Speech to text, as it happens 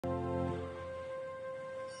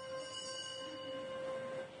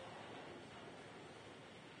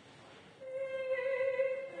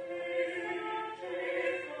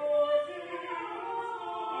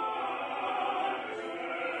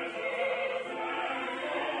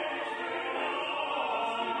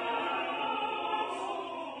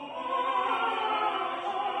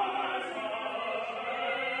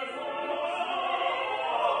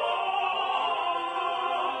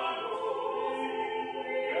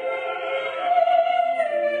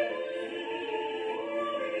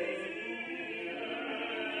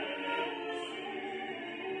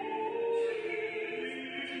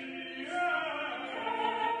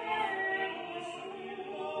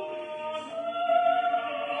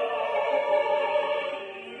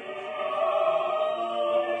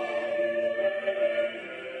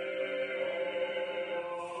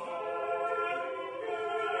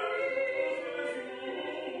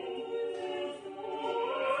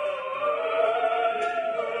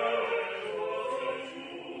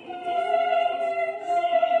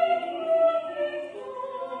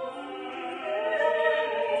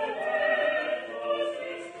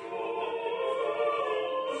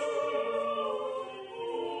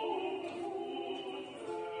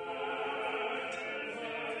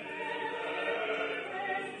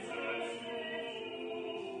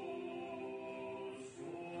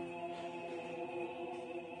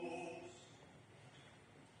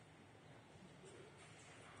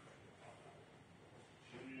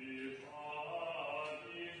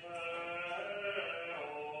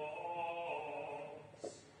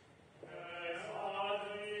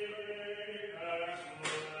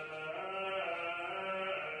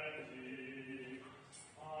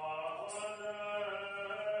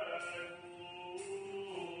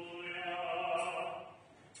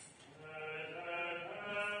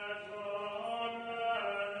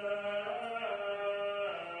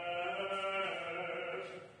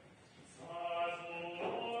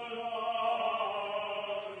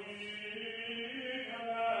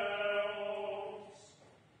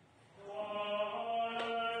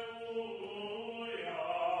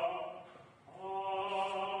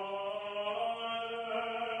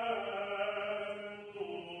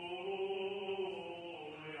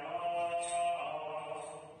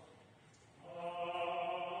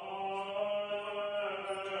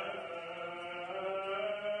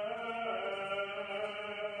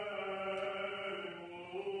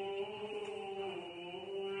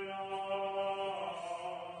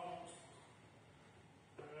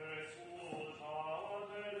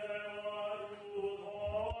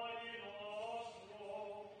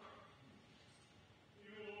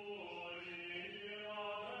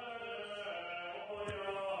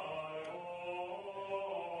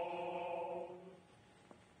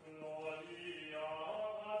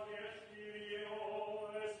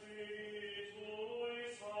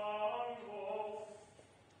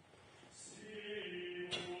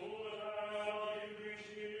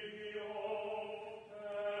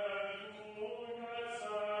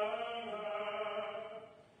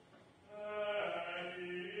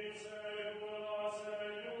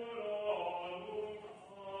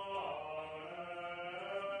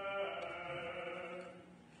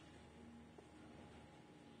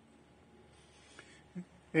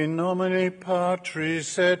In nomine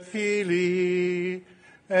Patris et Filii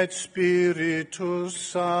et Spiritus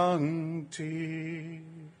Sancti.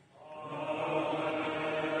 Amen.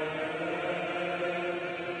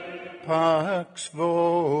 Pax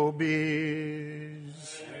vobis.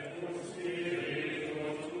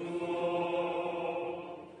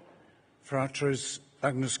 Fratres,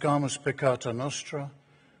 agnoscamus peccata nostra,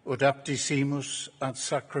 ut aptissimus ad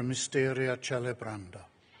sacra mysteria celebranda.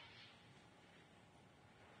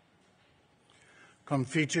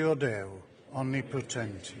 Confitio Deo,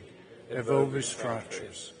 omnipotenti, et vobis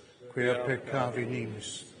fratres, quia peccavi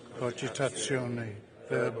nimis, cogitatione,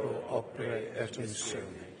 verbo, opere et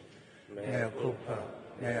omissione. Mea culpa,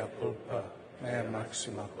 mea culpa, mea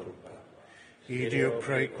maxima culpa. Ideo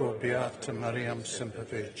preco beata Mariam semper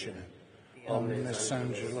Virgine, omnes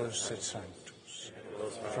angelos et sanctus,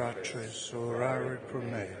 fratres orare pro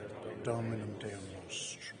me, Dominum Deum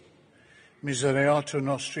nostrum. Misereatur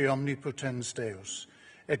nostri omnipotens Deus,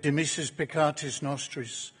 et dimissis peccatis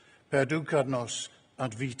nostris, perducat nos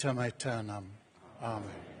ad vitam aeternam.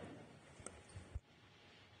 Amen.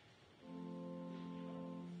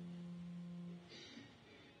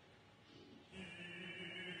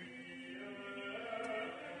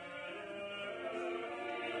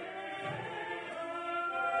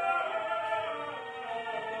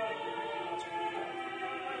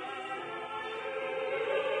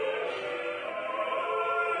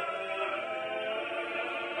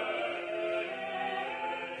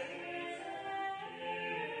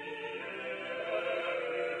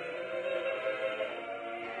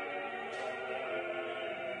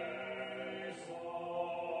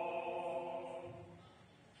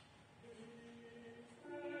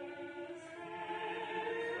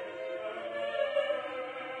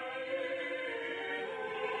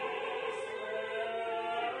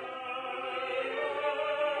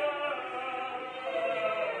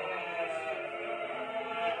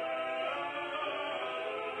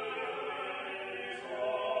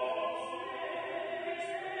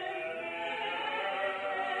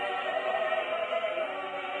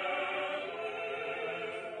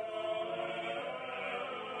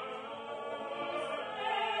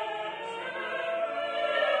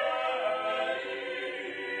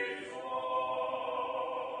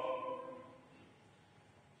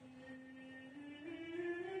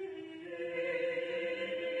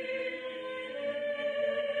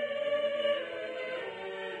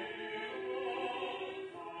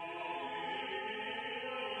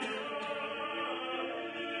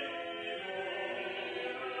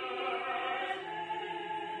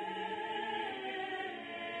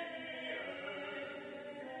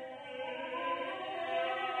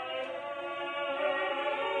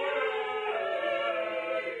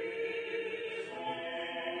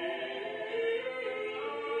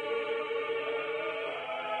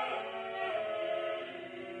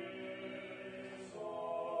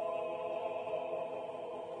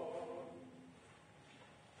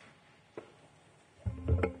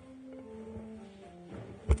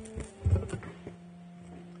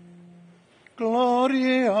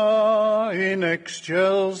 Gloria in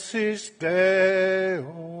excelsis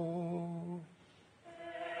Deo.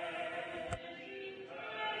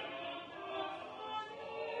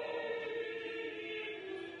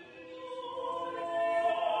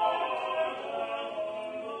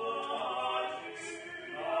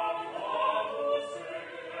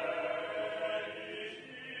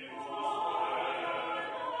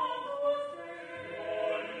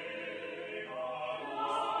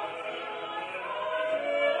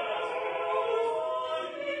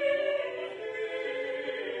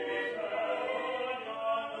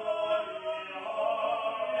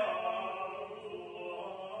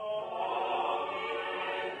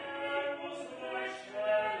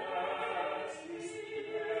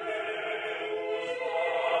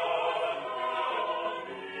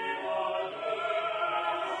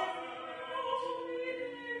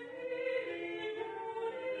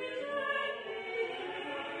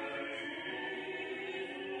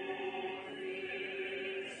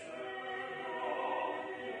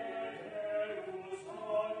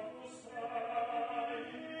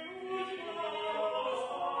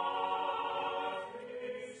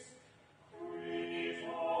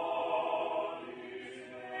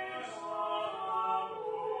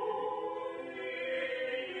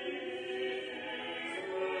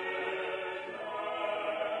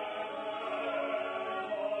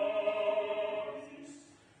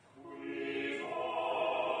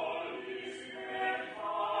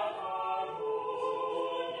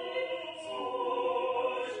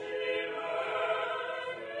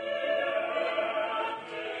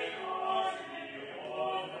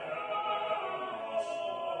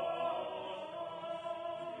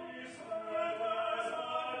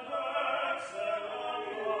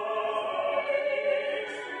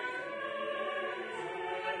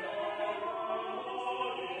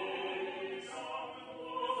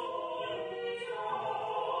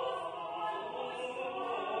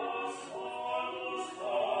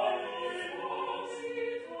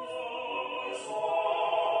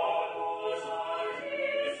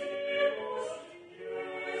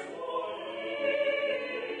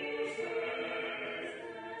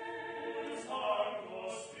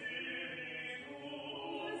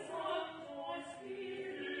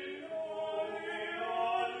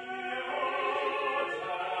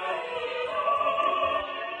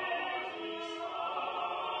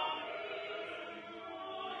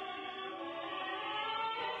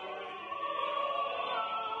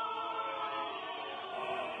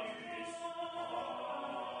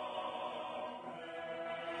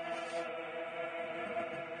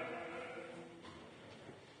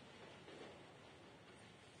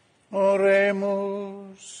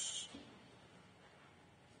 Oremus.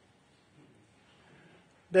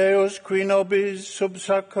 Deus qui nobis sub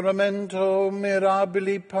sacramento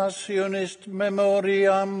mirabili passionis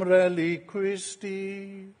memoriam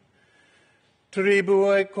reliquisti,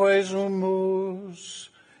 tribue quesumus,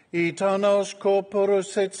 ita nos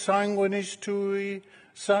corporus et sanguinis tui,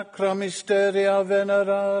 sacra mysteria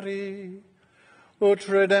venerari, ut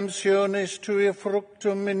redemptionis tui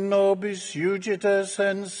fructum in nobis iugite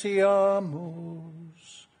sensiamus,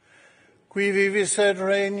 qui vivis et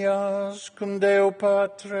regnas cum Deo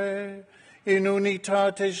Patre, in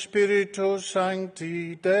unitate Spiritus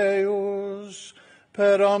Sancti Deus,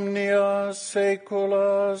 per omnia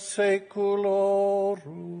saecula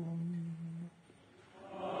saeculorum.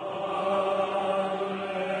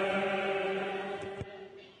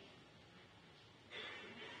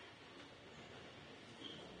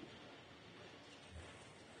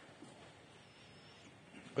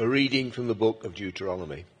 A reading from the book of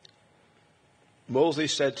Deuteronomy.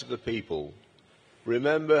 Moses said to the people,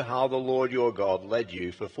 "Remember how the Lord your God led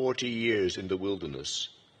you for 40 years in the wilderness,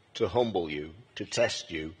 to humble you, to test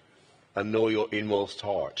you, and know your inmost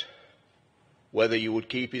heart, whether you would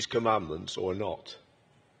keep his commandments or not.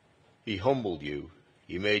 He humbled you,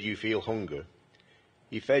 he made you feel hunger.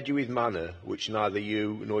 He fed you with manna, which neither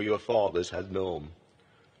you nor your fathers had known,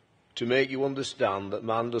 to make you understand that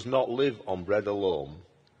man does not live on bread alone,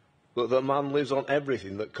 but that man lives on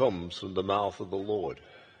everything that comes from the mouth of the Lord.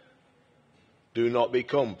 Do not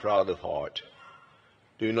become proud of heart.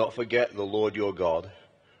 Do not forget the Lord your God,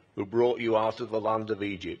 who brought you out of the land of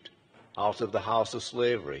Egypt, out of the house of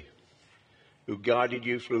slavery, who guided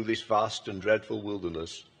you through this vast and dreadful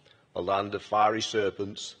wilderness, a land of fiery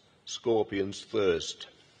serpents, scorpions, thirst,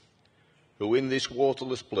 who in this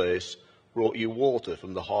waterless place brought you water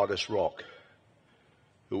from the hardest rock,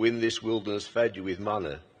 who in this wilderness fed you with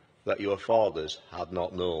manna that your fathers had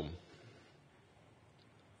not known."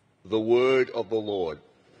 The word of the Lord.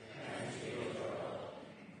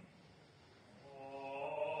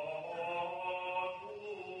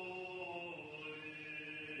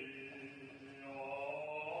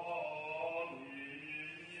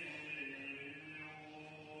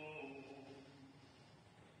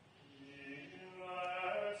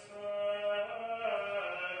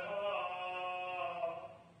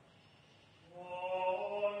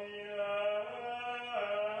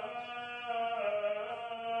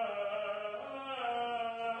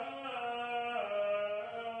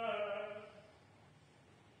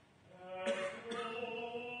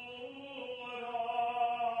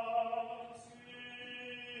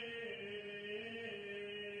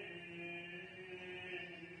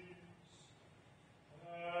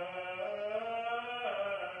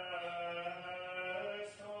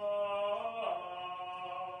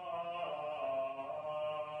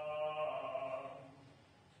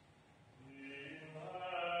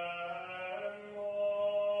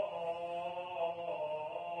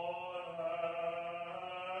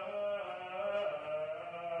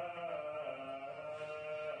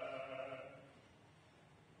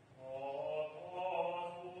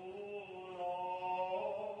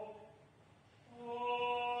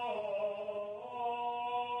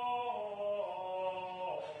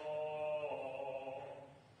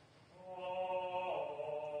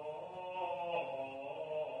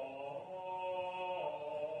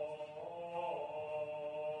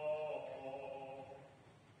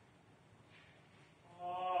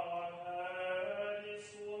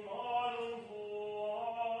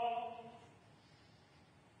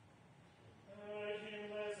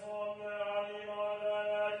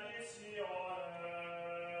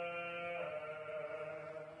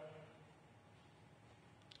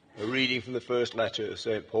 A reading from the first letter of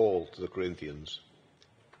St. Paul to the Corinthians.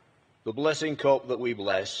 The blessing cup that we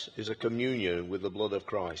bless is a communion with the blood of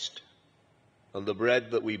Christ, and the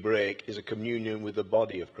bread that we break is a communion with the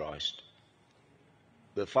body of Christ.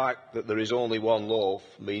 The fact that there is only one loaf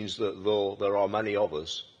means that though there are many of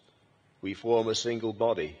us, we form a single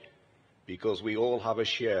body, because we all have a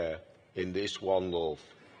share in this one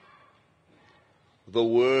loaf. The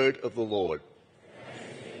word of the Lord.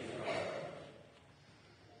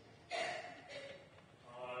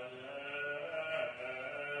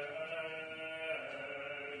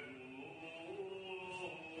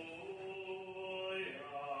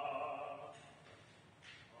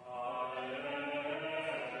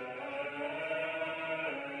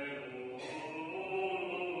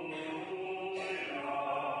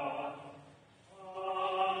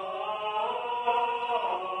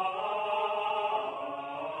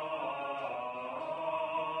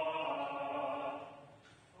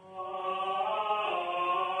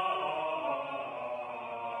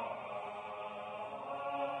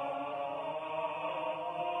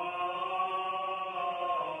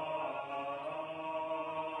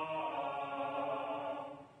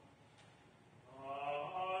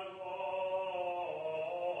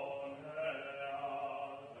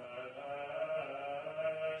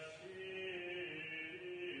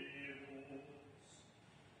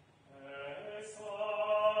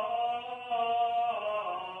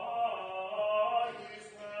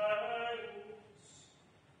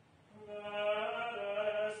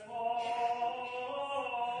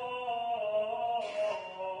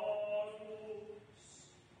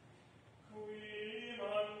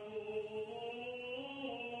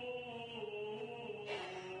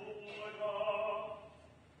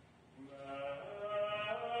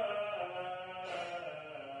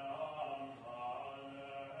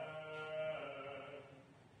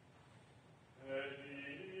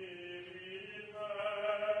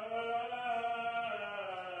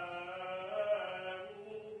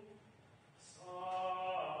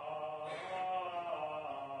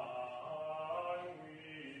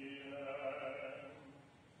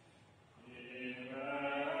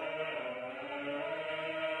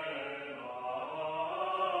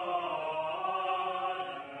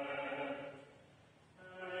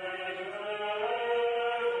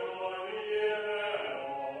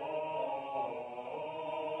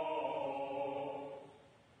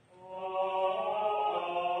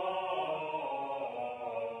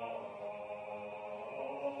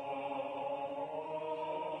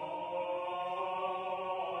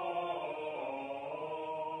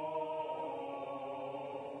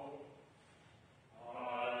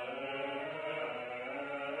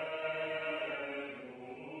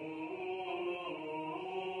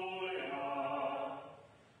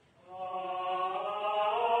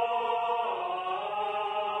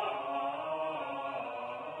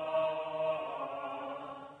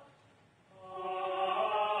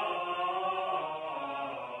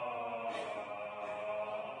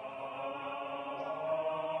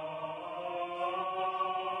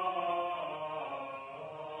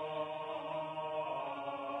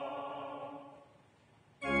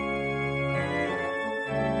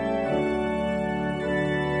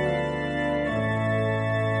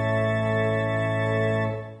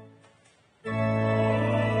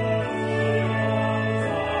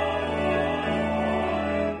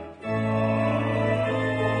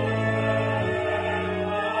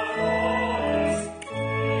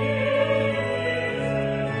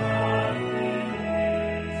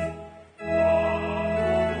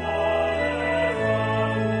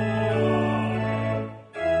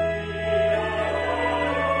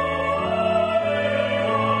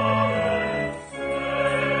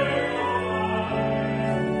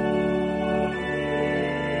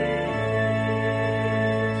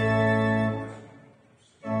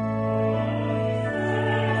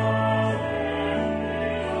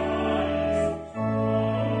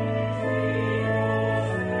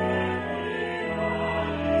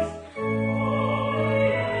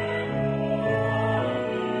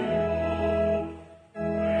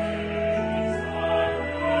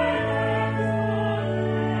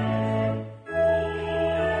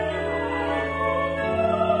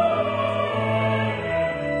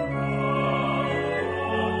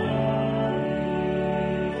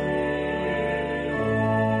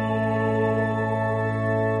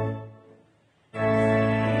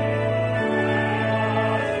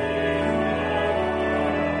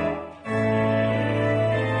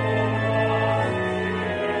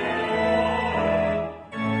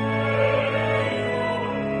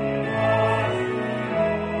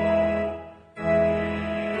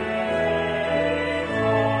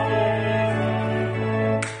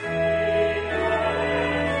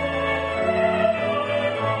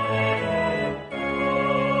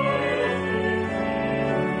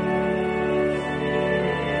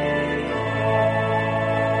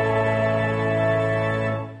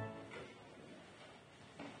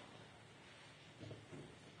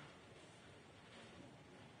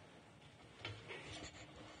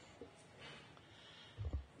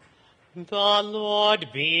 The Lord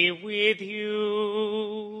be with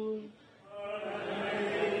you.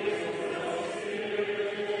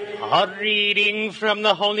 A reading from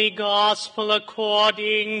the Holy Gospel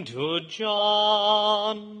according to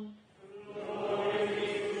John.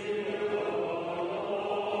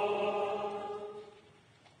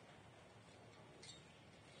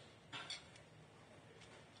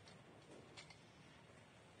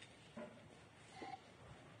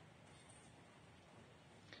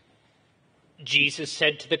 Jesus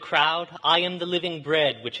said to the crowd, I am the living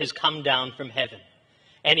bread which has come down from heaven.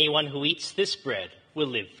 Anyone who eats this bread will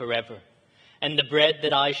live forever. And the bread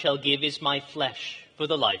that I shall give is my flesh for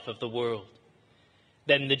the life of the world.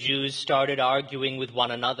 Then the Jews started arguing with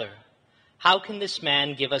one another. How can this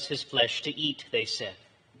man give us his flesh to eat, they said.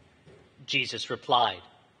 Jesus replied,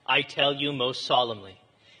 I tell you most solemnly,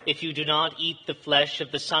 if you do not eat the flesh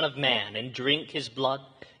of the Son of Man and drink his blood,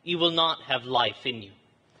 you will not have life in you.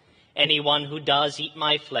 Anyone who does eat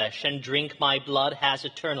my flesh and drink my blood has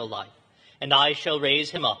eternal life, and I shall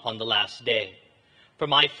raise him up on the last day. For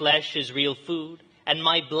my flesh is real food, and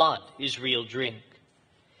my blood is real drink.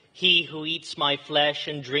 He who eats my flesh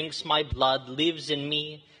and drinks my blood lives in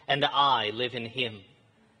me, and I live in him.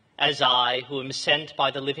 As I, who am sent by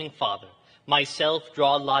the living Father, myself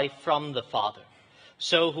draw life from the Father,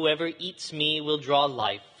 so whoever eats me will draw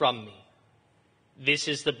life from me. This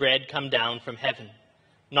is the bread come down from heaven.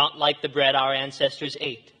 Not like the bread our ancestors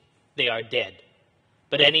ate. They are dead.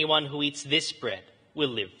 But anyone who eats this bread will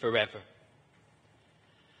live forever.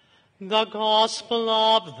 The Gospel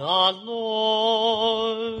of the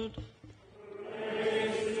Lord.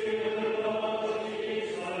 Praise to you, Lord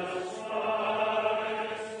Jesus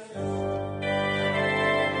Christ.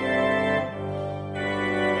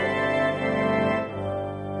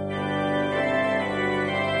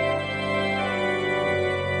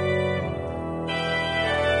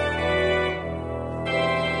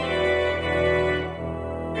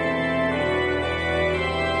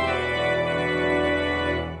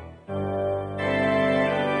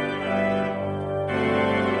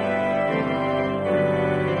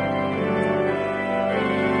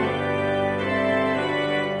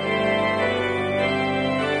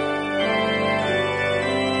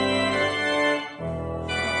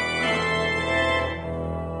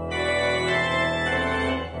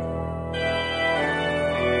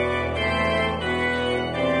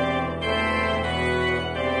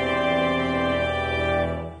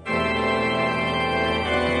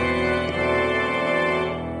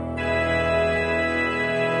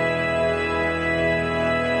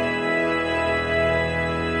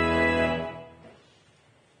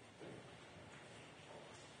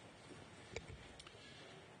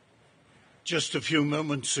 Just a few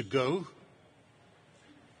moments ago,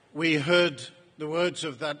 we heard the words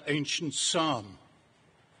of that ancient psalm.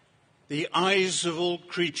 The eyes of all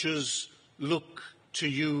creatures look to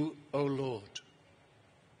you, O Lord.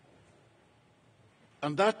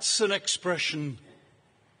 And that's an expression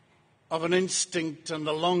of an instinct and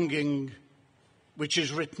a longing which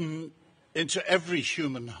is written into every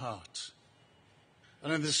human heart.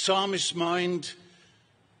 And in the psalmist's mind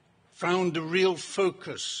found a real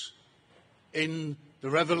focus in the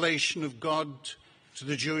revelation of God to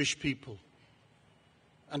the Jewish people.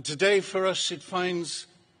 And today for us it finds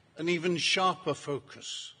an even sharper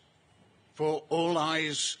focus, for all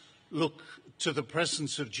eyes look to the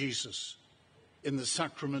presence of Jesus in the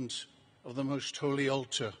sacrament of the most holy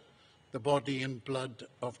altar, the body and blood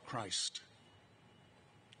of Christ.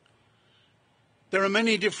 There are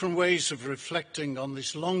many different ways of reflecting on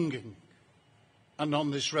this longing and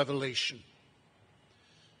on this revelation.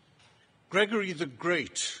 Gregory the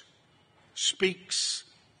Great speaks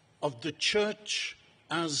of the church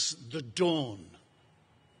as the dawn.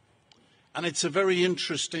 And it's a very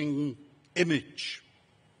interesting image.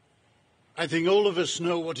 I think all of us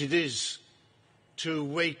know what it is to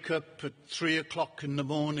wake up at 3 o'clock in the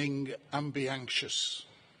morning and be anxious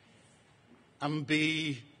and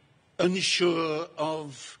be unsure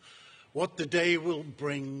of what the day will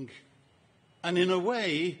bring, and in a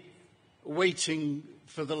way, waiting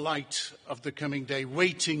for the light of the coming day,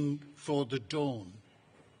 waiting for the dawn.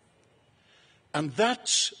 And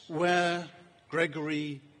that's where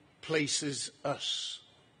Gregory places us.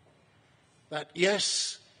 That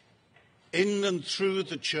yes, in and through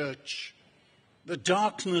the church, the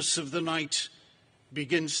darkness of the night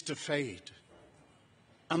begins to fade.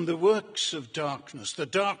 And the works of darkness, the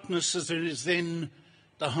darkness as it is in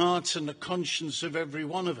the heart and the conscience of every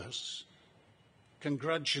one of us, can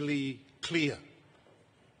gradually clear.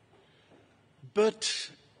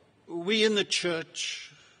 But we in the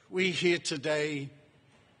church, we here today,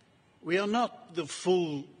 We are not the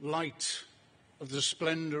full light of the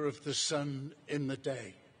splendor of the sun in the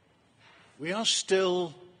day. We are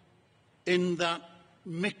still in that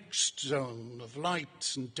mixed zone of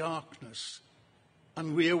light and darkness,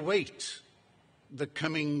 and we await the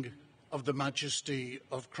coming of the majesty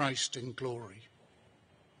of Christ in glory.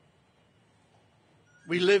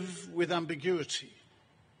 We live with ambiguity.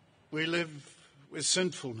 We live with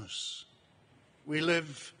sinfulness. We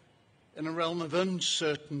live in a realm of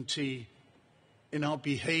uncertainty in our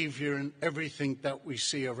behavior and everything that we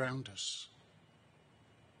see around us.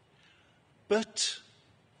 But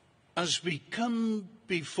as we come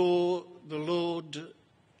before the Lord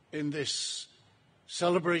in this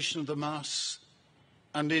celebration of the Mass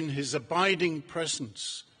and in his abiding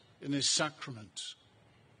presence in his sacrament,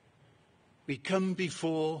 we come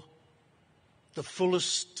before the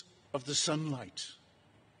fullest of the sunlight,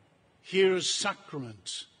 here as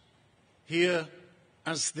sacrament, here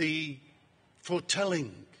as the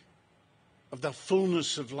foretelling of the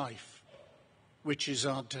fullness of life, which is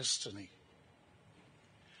our destiny.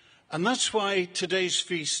 And that's why today's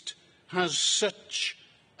feast has such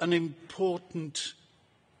an important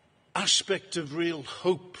aspect of real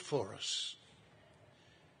hope for us.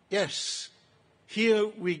 Yes, here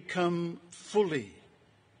we come fully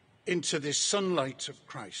into this sunlight of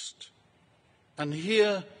Christ. And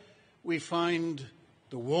here we find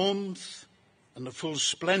the warmth and the full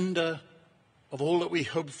splendor of all that we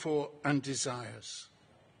hope for and desires.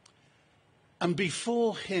 And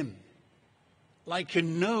before him, like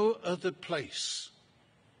in no other place,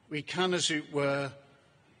 we can, as it were,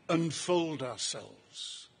 unfold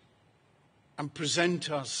ourselves and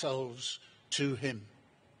present ourselves to him,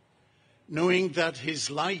 knowing that his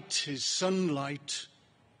light, his sunlight,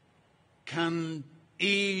 can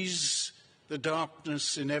ease the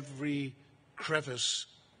darkness in every crevice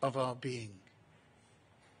of our being.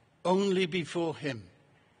 Only before him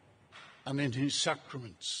and in his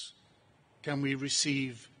sacraments can we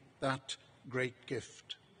receive that great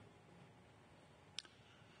gift.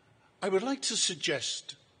 I would like to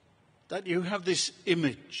suggest that you have this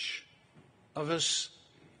image of us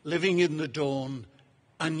living in the dawn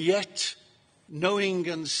and yet knowing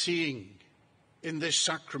and seeing in this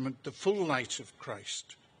sacrament the full light of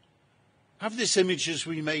Christ. Have this image as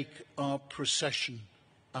we make our procession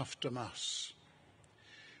after Mass.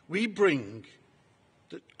 We bring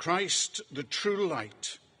Christ, the true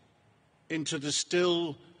light, into the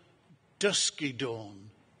still dusky dawn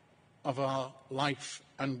of our life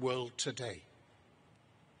and world today.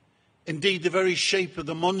 Indeed, the very shape of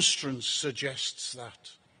the monstrance suggests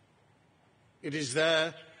that. It is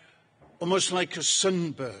there almost like a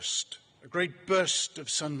sunburst, a great burst of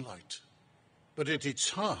sunlight, but at its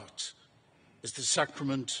heart is the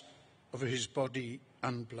sacrament of his body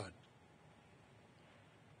and blood.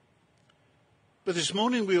 But this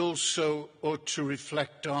morning we also ought to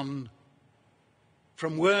reflect on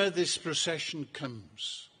from where this procession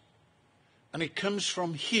comes. And it comes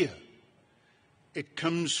from here. It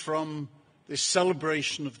comes from this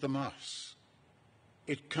celebration of the Mass.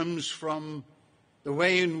 It comes from the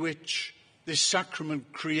way in which this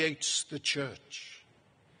sacrament creates the Church.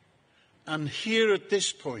 And here at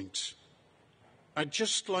this point, I'd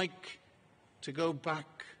just like to go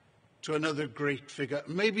back to another great figure,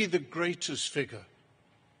 maybe the greatest figure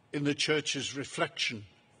in the Church's reflection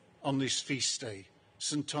on this feast day,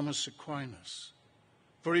 St. Thomas Aquinas.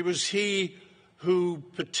 For it was he who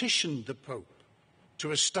petitioned the Pope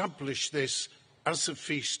to establish this as a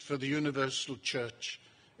feast for the universal Church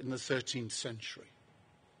in the 13th century.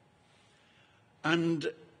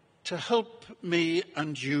 And to help me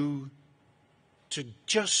and you to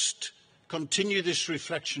just continue this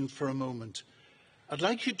reflection for a moment, I'd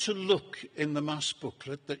like you to look in the Mass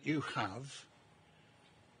booklet that you have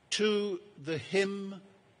to the hymn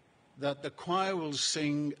that the choir will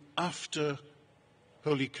sing after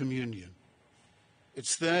Holy Communion.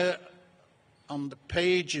 It's there on the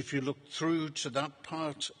page if you look through to that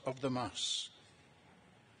part of the Mass.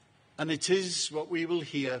 And it is what we will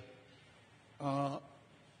hear are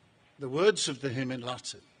the words of the hymn in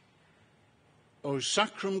Latin. O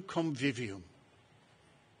sacrum convivium,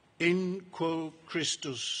 in quo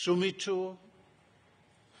Christus sumitur,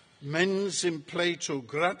 mens impleto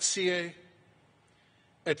gratiae,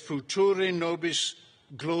 et future nobis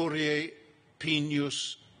gloriae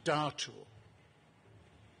pignus datur.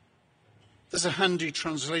 There's a handy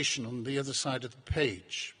translation on the other side of the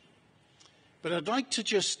page. But I'd like to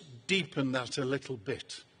just deepen that a little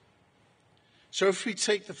bit. So if we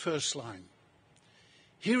take the first line,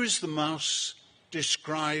 here is the Mass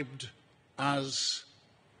described as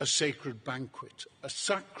a sacred banquet, a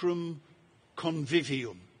sacrum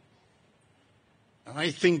convivium.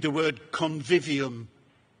 I think the word convivium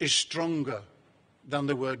is stronger than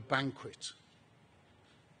the word banquet.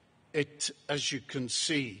 It, as you can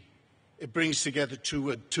see, it brings together two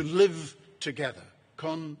words, to live together,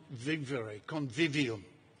 convivere, convivium.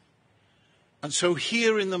 And so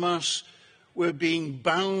here in the Mass, we're being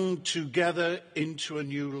bound together into a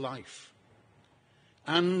new life.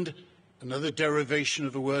 And another derivation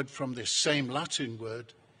of a word from this same Latin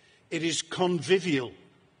word, it is convivial.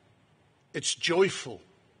 It's joyful.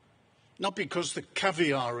 Not because the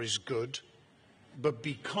caviar is good, but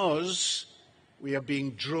because we are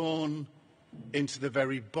being drawn into the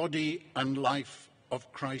very body and life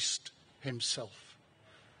of Christ himself.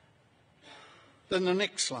 Then the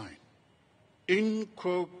next line, in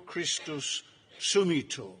quo Christus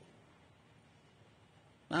sumito.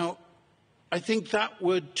 Now, I think that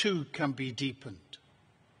word too can be deepened.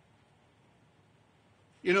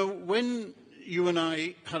 You know, when you and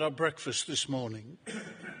I had our breakfast this morning,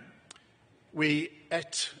 we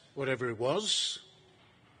ate whatever it was.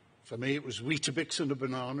 For me, it was Weetabix and a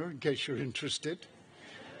banana, in case you're interested.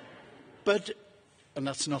 And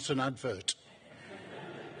that's not an advert.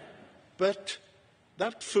 But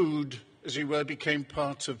that food, as it were, became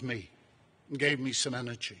part of me and gave me some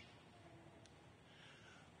energy.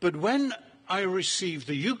 But when I receive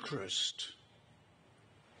the Eucharist,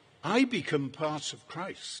 I become part of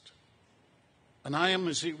Christ. And I am,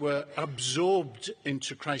 as it were, absorbed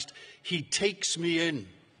into Christ. He takes me in,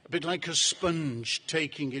 a bit like a sponge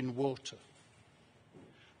taking in water.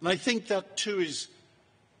 And I think that too is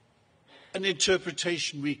an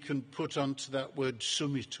interpretation we can put onto that word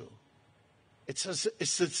sumito. It's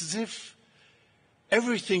as if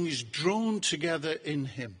everything is drawn together in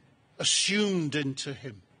him, assumed into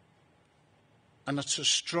him. And that's a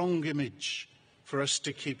strong image for us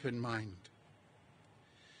to keep in mind.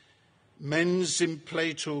 Mens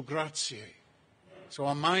impleto gratiae. So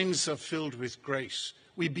our minds are filled with grace.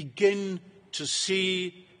 We begin to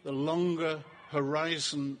see the longer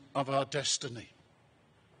horizon of our destiny.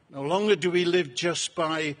 No longer do we live just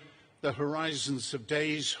by the horizons of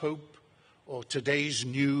day's hope or today's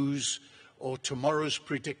news or tomorrow's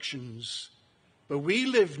predictions, but we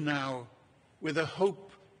live now with a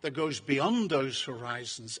hope that goes beyond those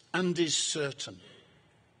horizons and is certain.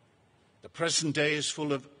 The present day is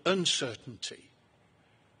full of uncertainty.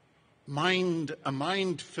 A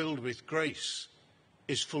mind filled with grace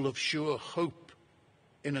is full of sure hope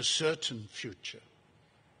in a certain future.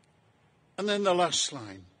 And then the last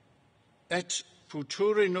line, et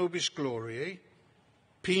future nobis gloriae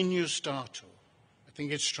pignus dato. I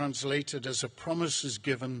think it's translated as a promise is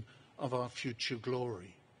given of our future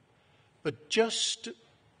glory. But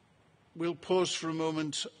we'll pause for a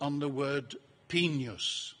moment on the word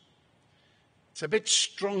pignus. It's a bit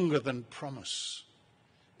stronger than promise.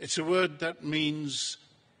 It's a word that means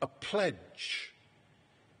a pledge.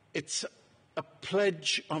 It's a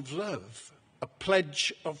pledge of love, a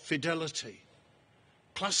pledge of fidelity.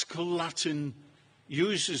 Classical Latin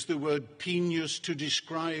uses the word pignus to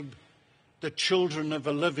describe the children of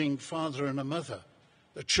a loving father and a mother.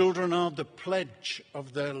 The children are the pledge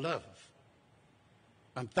of their love.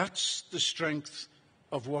 And that's the strength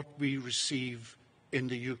of what we receive in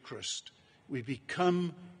the Eucharist. We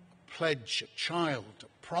become a pledge, a child,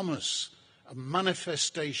 a promise, a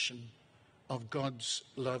manifestation of God's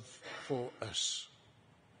love for us.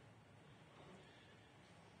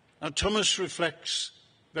 Now, Thomas reflects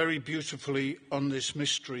very beautifully on this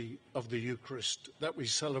mystery of the Eucharist that we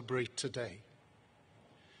celebrate today.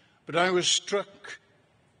 But I was struck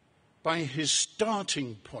by his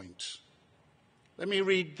starting point. Let me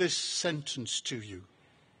read this sentence to you.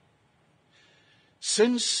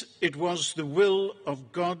 Since it was the will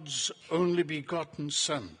of God's only begotten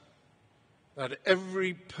Son that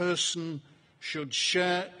every person should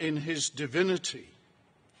share in his divinity,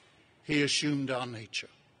 he assumed our nature.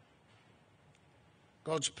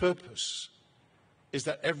 God's purpose is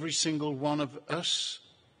that every single one of us,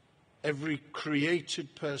 every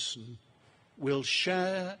created person, will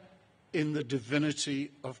share in the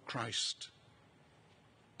divinity of Christ.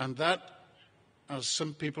 And that, as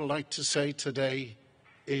some people like to say today,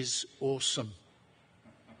 is awesome.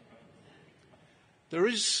 There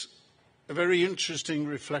is a very interesting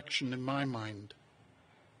reflection in my mind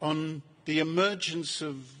on the emergence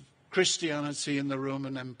of Christianity in the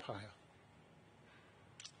Roman Empire.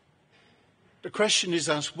 The question is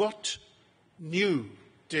asked, what new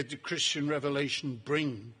did the Christian revelation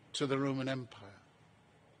bring to the Roman Empire?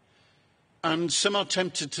 And some are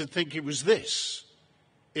tempted to think it was this.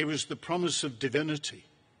 It was the promise of divinity.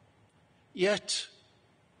 Yet,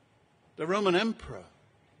 the Roman emperor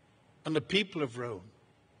and the people of Rome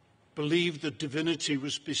believed that divinity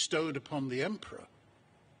was bestowed upon the emperor.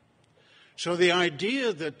 So the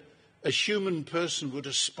idea that a human person would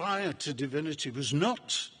aspire to divinity was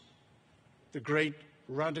not the great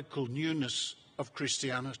radical newness of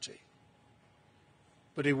Christianity.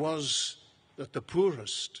 But it was that the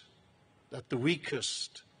poorest, that the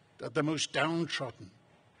weakest, that the most downtrodden,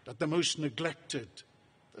 that the most neglected,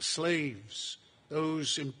 the slaves,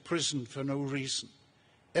 those imprisoned for no reason,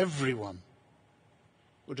 everyone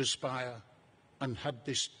would aspire and had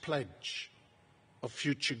this pledge of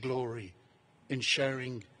future glory in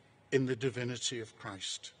sharing in the divinity of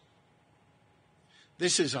Christ.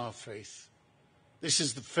 This is our faith. This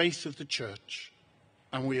is the faith of the Church,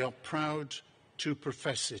 and we are proud to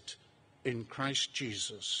profess it in Christ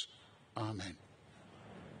Jesus. Amen.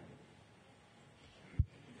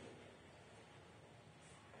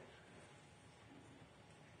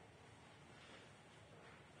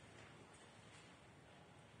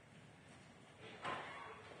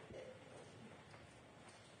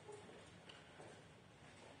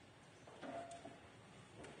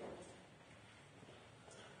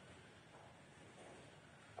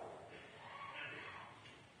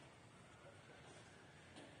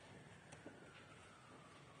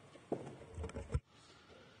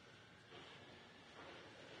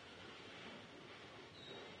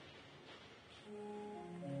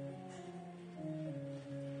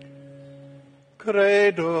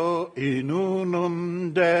 Credo in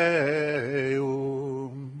unum Deum.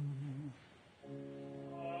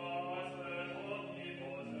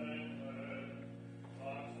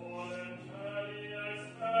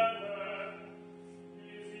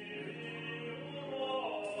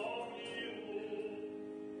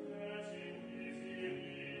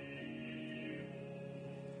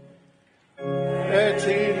 Et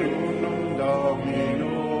in unum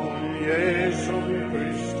Dominum Iesum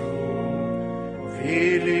Christum,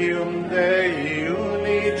 Filium Dei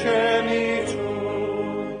unigenitum,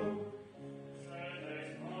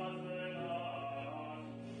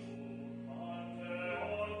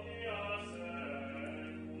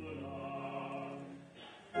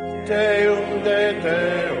 Deum de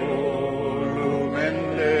Deo, lumen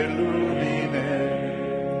de lumine,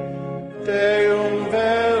 Deum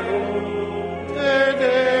verum, de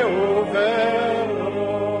Deo vero.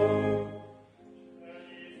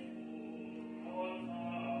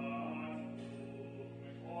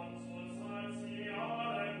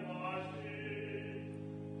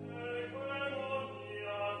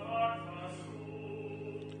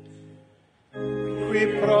 Qui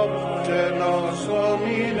propter nos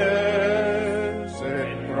homines,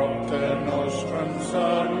 et propter nostrum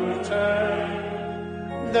salutem,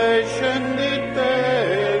 descendit de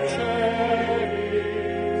celis.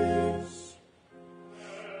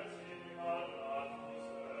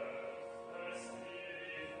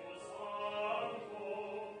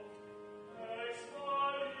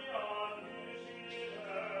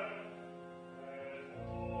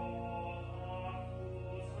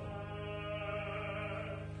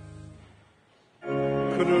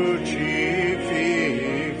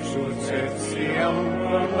 Crucifixus etiam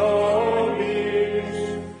pro nobis,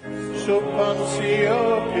 sub Pontio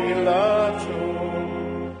Pilato,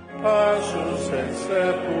 passus et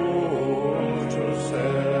sepultus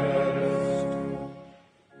est.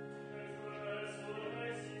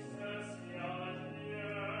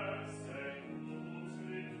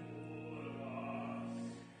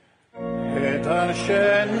 Et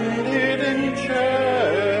ascendit in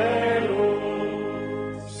cielo,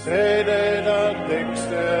 sedet ad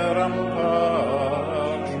dexteram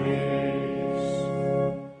Patris.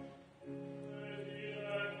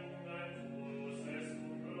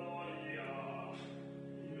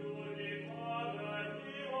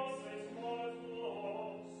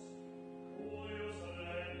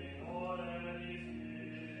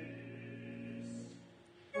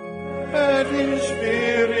 Et in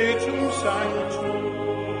Spiritum Sanctum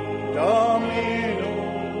Domino,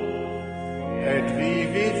 et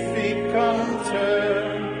vivificantem,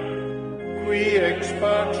 qui ex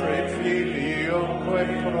Patre Filioque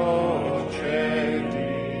procedit.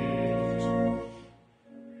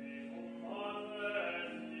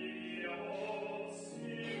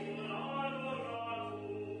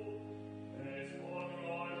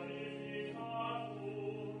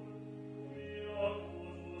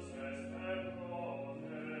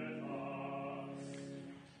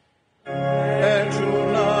 Et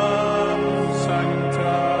unam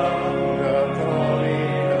sanctam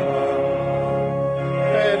Catholica,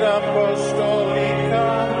 et apostolica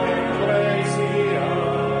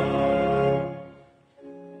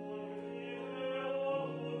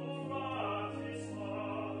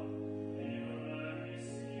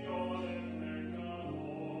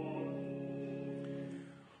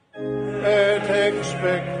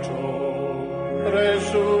specto,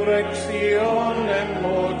 resurrectionem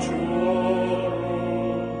mortuorum,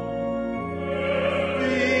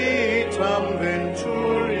 vitam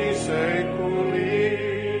venturi seculi.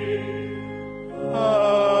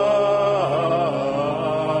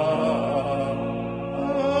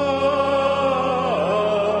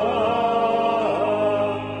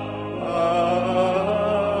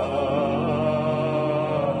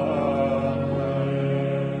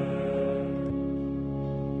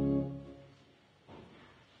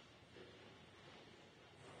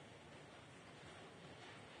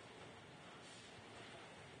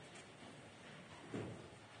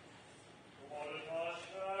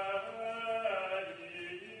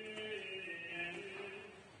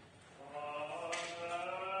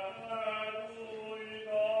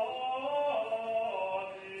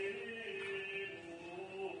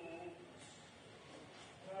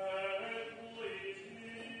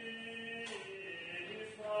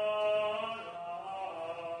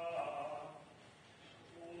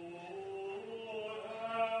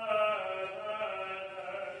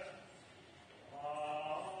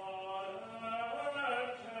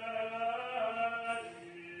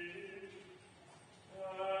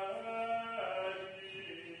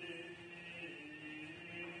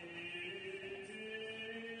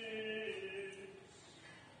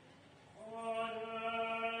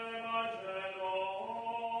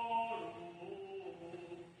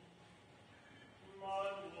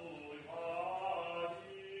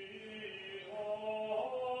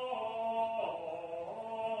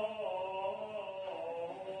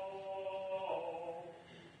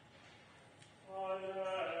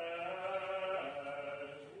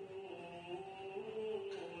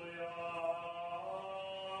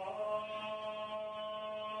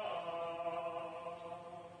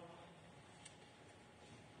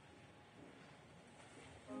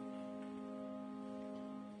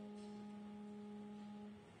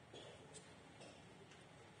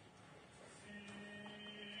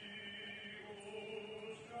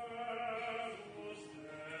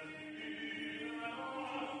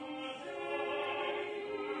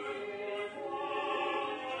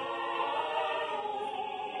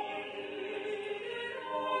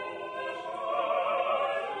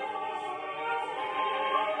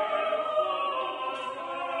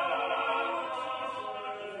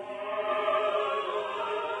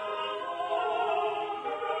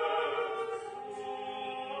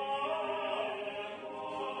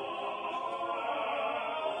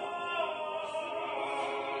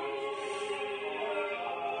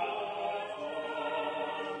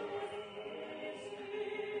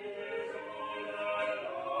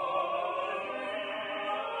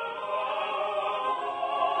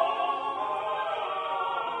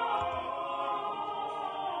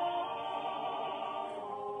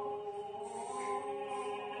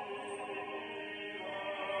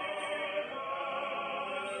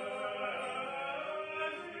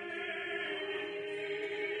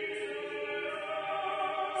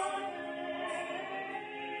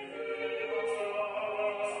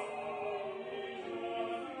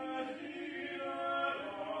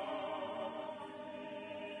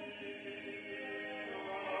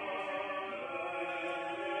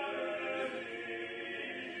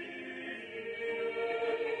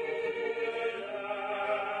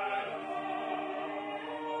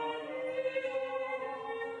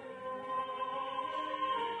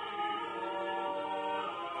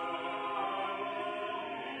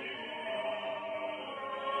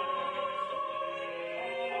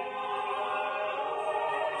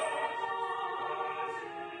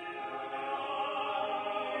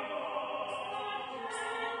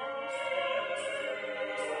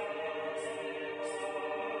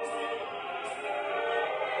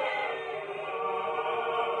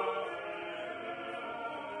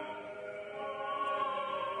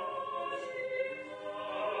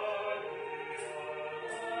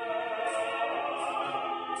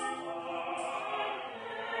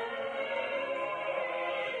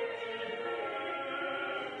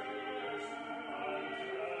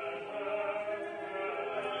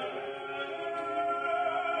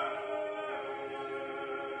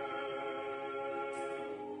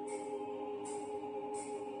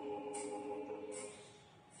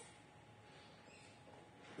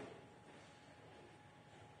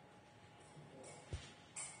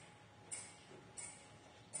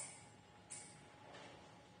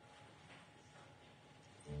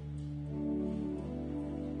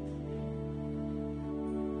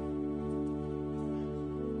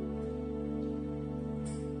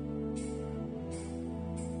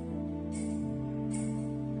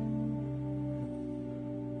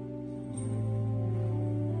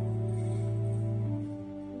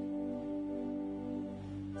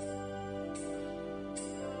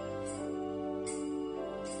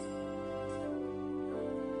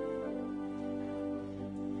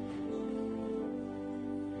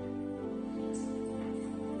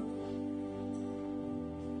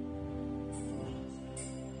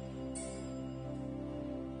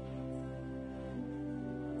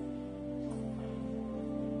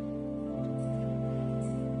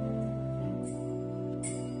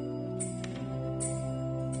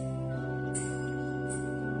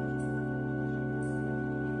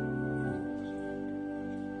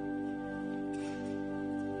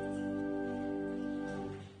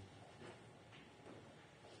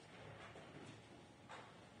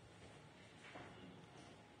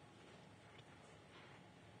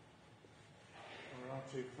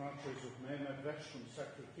 te fratres of mena vestrum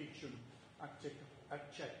sacrificium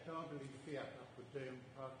acceptabili fiat apud Deum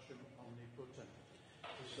pacem omnipotent.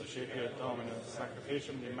 Suscipiat Dominus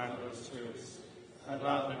sacrificium de manibus tuis, ad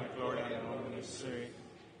laudem et gloriam nominis sui,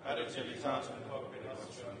 ad utilitatem populi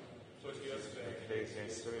nostrum, totius ecclesiae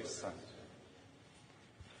suis sancti.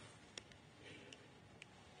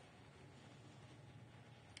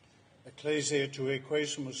 Ecclesia tue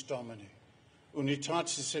quesumus Domini,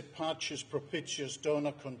 unitatis et pacis propitius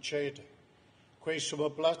dona concede, quesum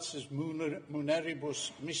oblatis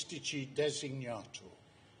muneribus mystici designatur,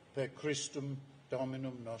 per Christum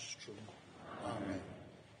Dominum nostrum. Amen.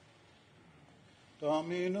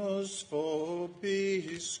 Dominus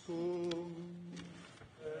vobiscum.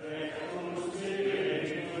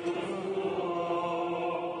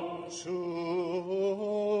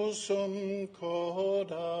 Susum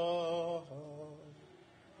coda.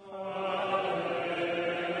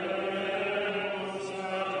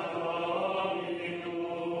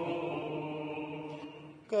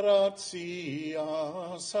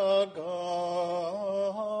 Gratias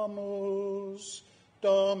agamus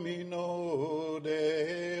Domino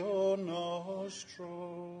Deo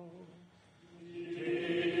nostro.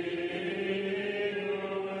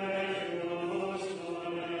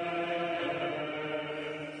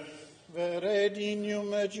 Vere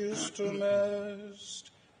dignum et justum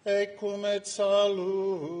est, ecum et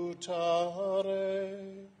salutare,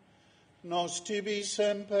 nos tibi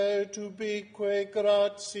semper tubique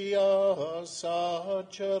gratias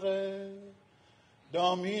acere,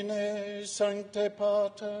 Domine sancte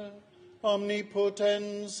Pater,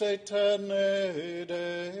 omnipotens aeterne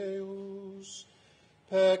Deus,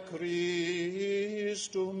 per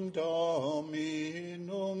Christum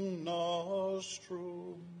Dominum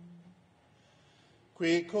nostrum,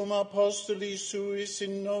 qui cum apostoli suis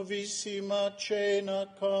in novissima cena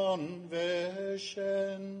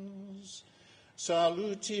conversions,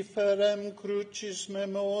 salutiferem crucis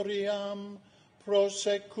memoriam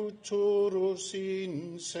prosecuturus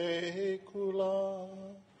in saecula,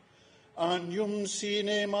 agnum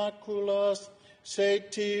sine macula se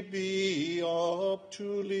tibi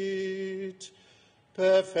obtulit,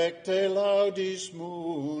 perfecte laudis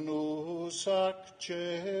munus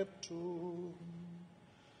acceptum.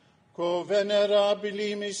 Co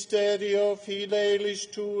venerabili mysterio fidelis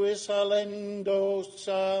tuis alendo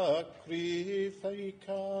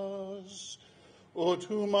sacrificas, ut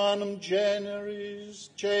humanum genus,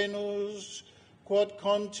 quod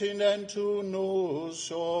continentu nos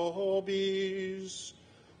obis,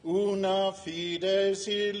 una fides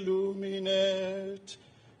illuminet,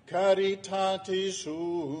 caritatis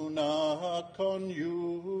una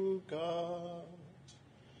coniugat.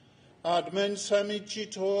 Ad mensam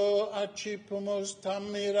icitor accipimus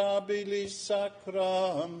tam mirabilis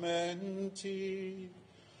sacramenti,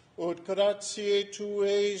 ut gratiae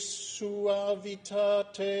tuae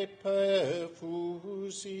suavitate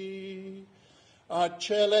perfusi, ad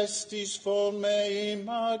celestis forme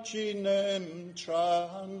imaginem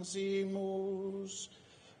transimus,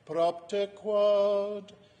 propter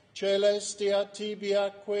quod celestia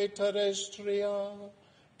tibiaque terrestria,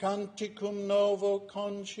 canticum novo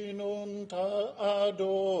continunt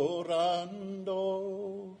adorando,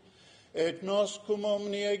 et nos cum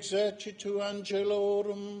omni exercitu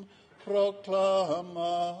angelorum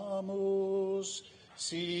proclamamus,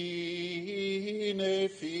 sine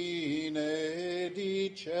fine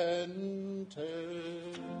dicentes.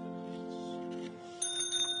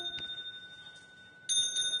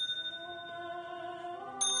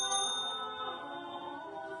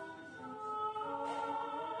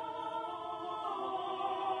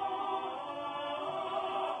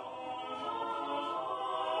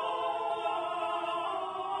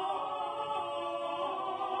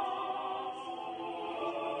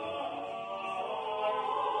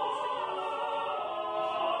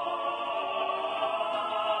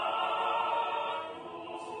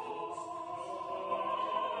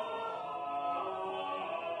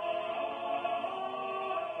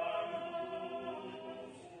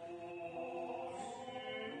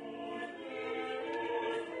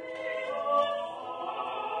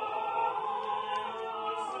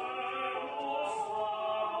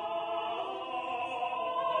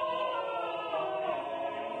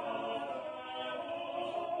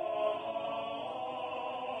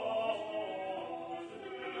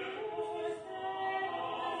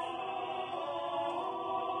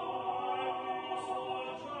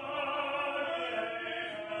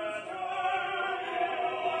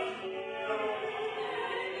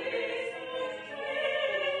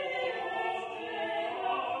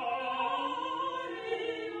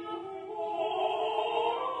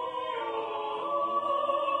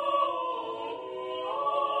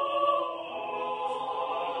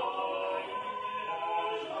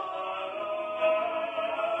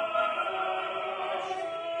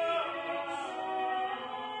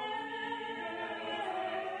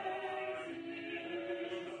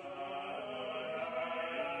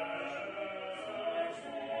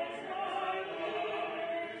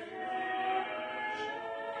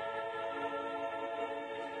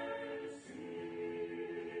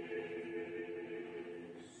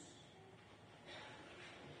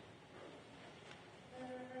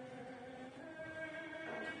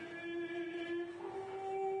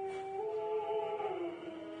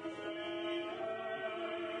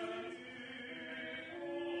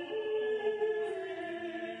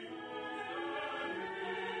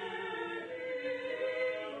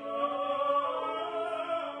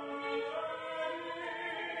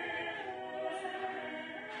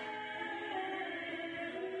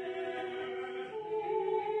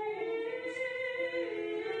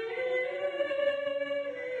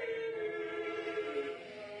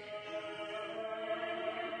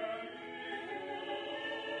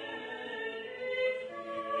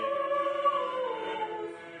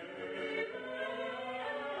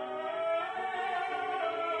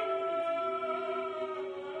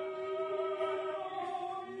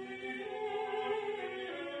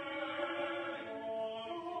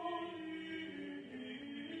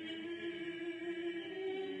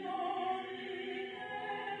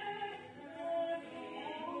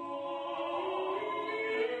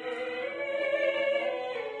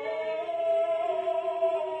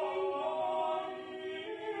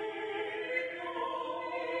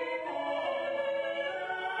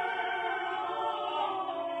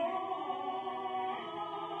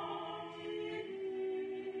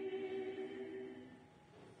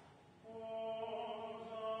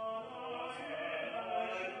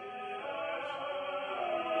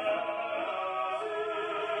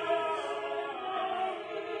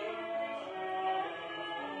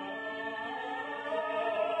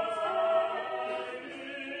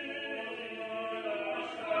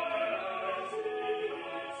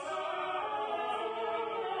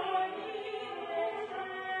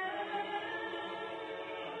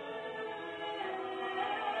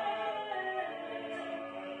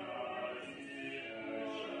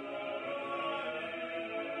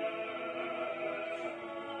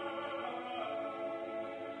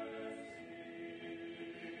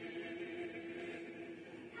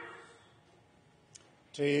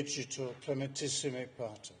 Te egitur clementissime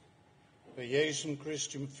Pater, per Iesum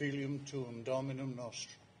Christum Filium Tuum Dominum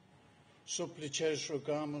Nostrum, supplices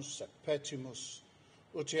rogamus ac petimus,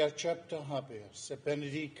 ut te accepta habeas, et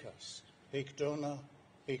benedicas, hic dona,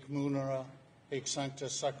 hic munera, hic sancta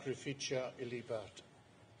sacrificia illibata.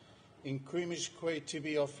 In quimisque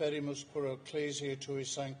tibi offerimus pro ecclesia tui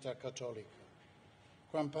sancta catholica,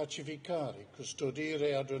 quam pacificare,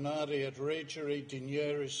 custodire, adonare, et regere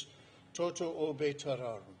digneris toto orbe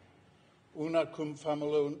terrarum, una cum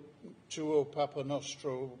famulo tuo Papa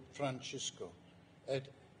nostro Francisco, et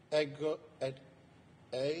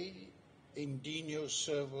indigno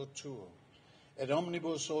servo tuo, et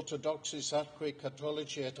omnibus orthodoxis atque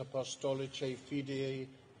catholici et apostolici fidei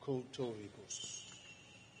cultoribus.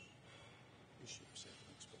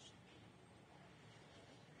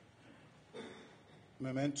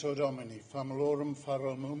 Memento Domini, famulorum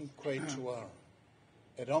farumum quae tuarum,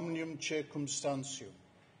 et omnium circumstantium,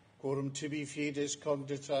 quorum tibi fides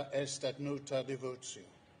cognita est et nota devotio,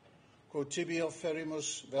 quo tibi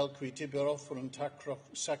offerimus, vel qui tibi offerunt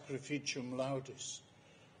sacrificium laudis,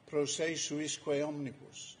 pro se suisque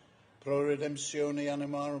omnibus, pro redemptione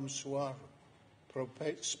animarum suarum, pro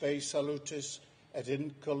spe salutis et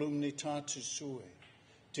incolumnitatis suae,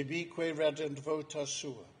 tibique redent vota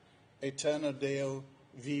sua, aeterna Deo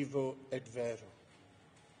vivo et vero.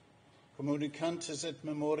 Communicantes et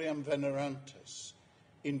memoriam venerantes,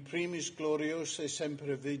 in primis gloriose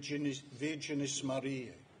semper Virginis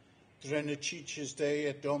Mariae, Drenicicis Dei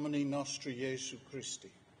et Domini nostri Iesu Christi,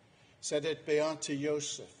 sed et beati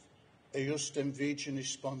Iosef, eiustem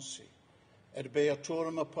Virginis sponsi, et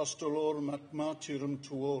beatorum apostolorum ac martyrum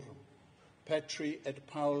tuorum, Petri et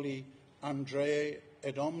Pauli, Andreae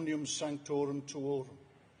et omnium sanctorum tuorum,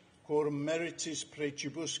 quorum meritis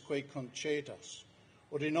precibusque concedas,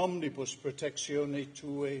 ut in omnibus protectione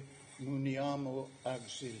tue muniamo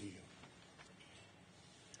auxilio.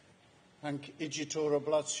 Hanc igitur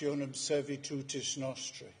oblationem servitutis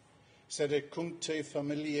nostre, sed et cum te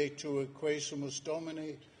familiae tue quesumus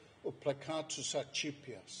Domine, ut placatus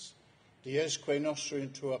accipias, diesque nostri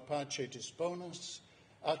in tua pace disponas,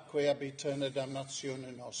 atque ab eterna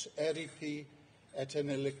damnatione nos eripi, et in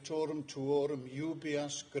electorum tuorum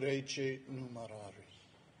iubias grege numerari.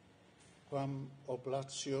 Quam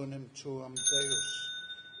oblationem tuam Deus,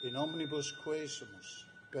 in omnibus quesumus,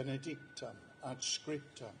 benedictam,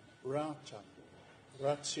 adscriptam, ratam,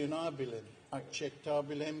 rationabilem,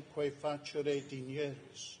 acceptabilem quae facere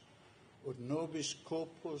digneris, ut nobis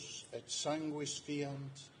corpus et sanguis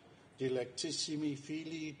fiant, dilectissimi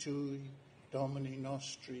filii tui, Domini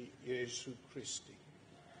nostri Iesu Christi,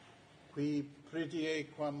 qui pridie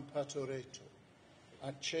quam patoretur,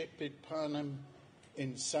 accepit panem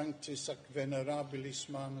in sanctis ac venerabilis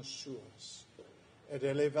manus suas, et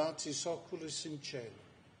elevatis oculis in cielo,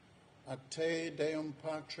 ad te, Deum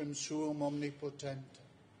Patrem suum omnipotentem,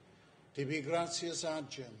 tibi gratias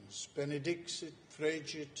agens, benedixit,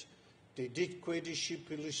 fregit, deditque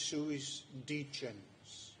discipulis suis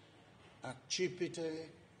dicens, accipite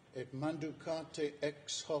et manducate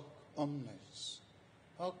ex hoc omnes,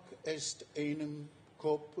 hoc est enum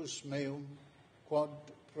corpus meum, quod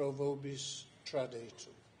pro vobis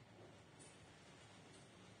tradetur.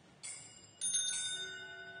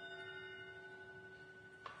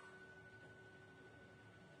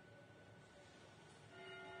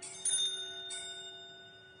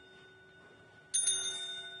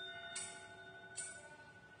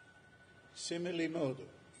 Simili modo,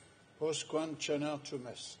 postquam cenatum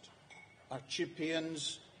est,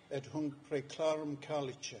 accipiens et hunc preclarum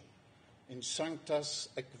calicem, in sanctas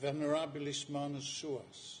ec venerabilis manus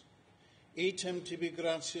suas, item tibi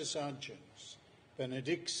gratias agens,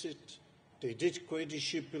 benedixit, deditque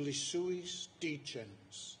discipulis suis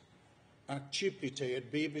dicens, accipite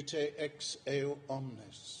et bibite ex eo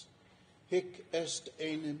omnes, hic est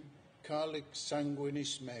enim calix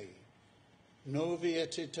sanguinis mei, novi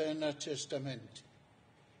et aeterna testamenti,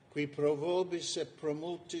 qui pro vobis et pro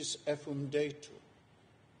multis effundetur,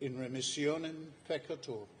 in remissionem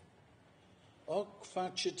peccatorum. Hoc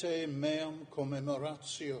facite meam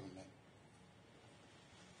commemoratione.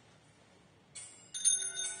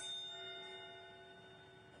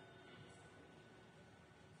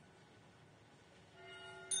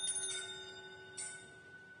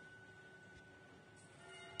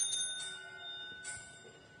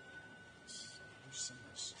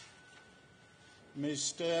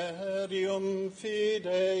 Mysterium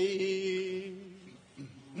Fidei.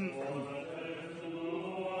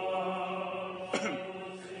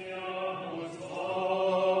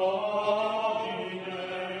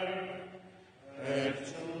 Et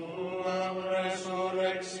tuam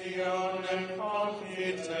resurrectionem confide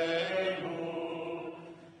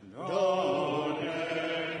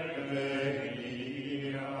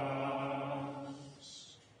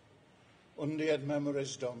Jubilee et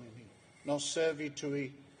memoris Domini, nos servi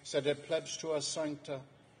tui, sed et plebs tua sancta,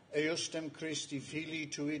 eustem Christi filii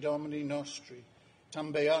tui Domini nostri,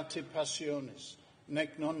 tam beati passionis,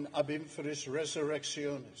 nec non ab inferis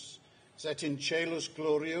resurrectionis, sed in celus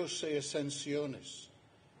gloriose ascensionis,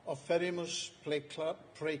 offerimus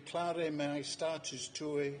preclare maestatis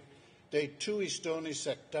tui, de tuis donis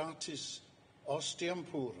et datis, ostiam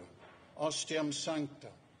pura, ostiam sancta,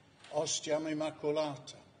 ostiam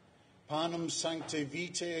immaculata, panum sancte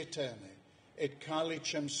vitae aeternae, et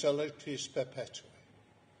calicem salutis perpetue.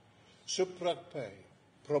 Suprat pe,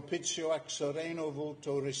 propitio ac sereno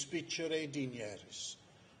vulto respicere digneris,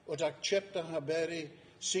 ut accepta haberi,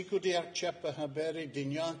 sicudi accepta haberi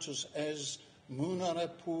dignatus es munere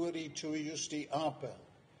puri tui justi Abel,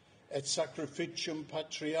 et sacrificium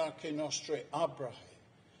patriarchae nostre Abrahe,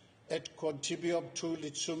 et quod tibi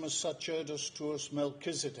obtulit summus sacerdos tuos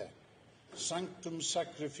Melchizedek, sanctum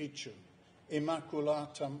sacrificium,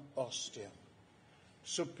 immaculatam ostiam.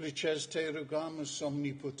 Supplices te rogamus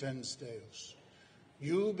omnipotens Deus,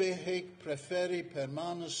 iube hec preferi per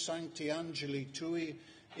manus sancti angeli tui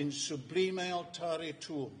in sublime altare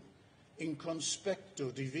tuum, in conspecto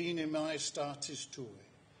divini maestatis tui,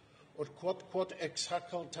 ut quod ex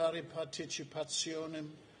hac altare participationem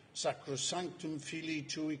sacrosanctum filii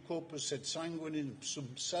tui corpus et sanguinem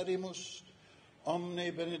subserimus,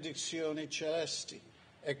 omne benedictione celesti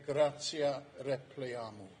et gratia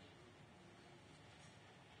repleamur.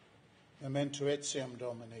 Memento etiam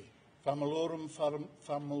Domini, famulorum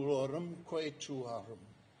quae tuarum,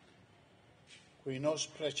 qui nos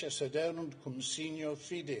precederunt cum signo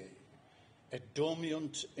fidei, et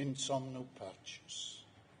dormiunt in somno pacis.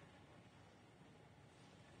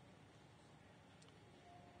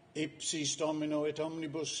 Ipsis Domino et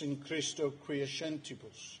omnibus in Christo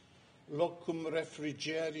quiescentibus, locum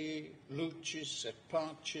refrigerii, lucis et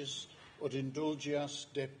pacis, ut indulgias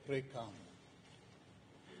deprecam.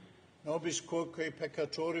 Nobis quoque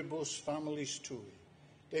peccatoribus familis tui,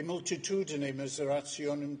 de multitudine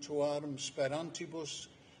miserationem tuarum sperantibus,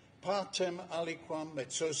 partem aliquam et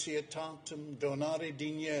societatem donare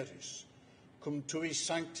digneris, cum tui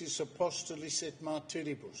sanctis apostolis et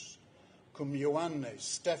martyribus, cum Ioanne,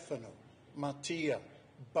 Stefano, Mattia,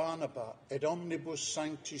 Barnaba, et omnibus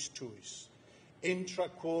sanctis tuis, intra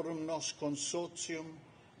quorum nos consortium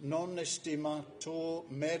non estimator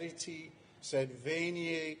meriti, sed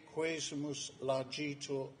venie quesumus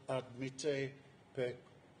largito admite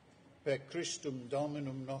per Christum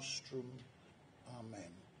Dominum nostrum.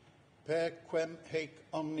 Amen. Per quem hec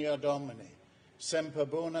omnia Domine, semper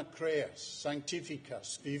bona creas,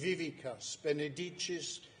 sanctificas, vivificas,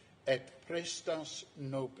 benedicis, et prestas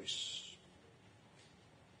nobis.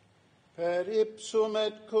 Per ipsum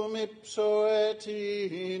et cum ipso et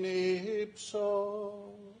in ipso,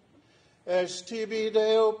 est tibi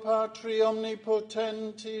Deo Patri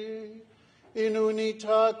omnipotenti, in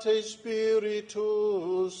unitate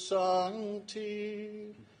Spiritus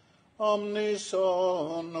Sancti, omnis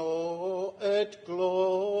honor et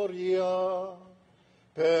gloria,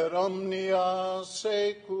 per omnia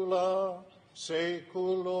saecula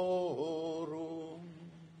saeculorum.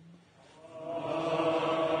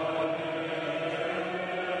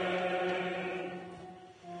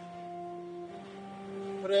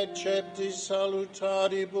 Preceptis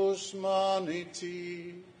salutaribus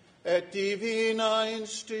maniti, et divina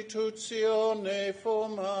institutione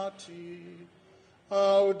formati,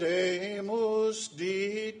 audemus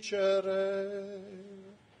dicere.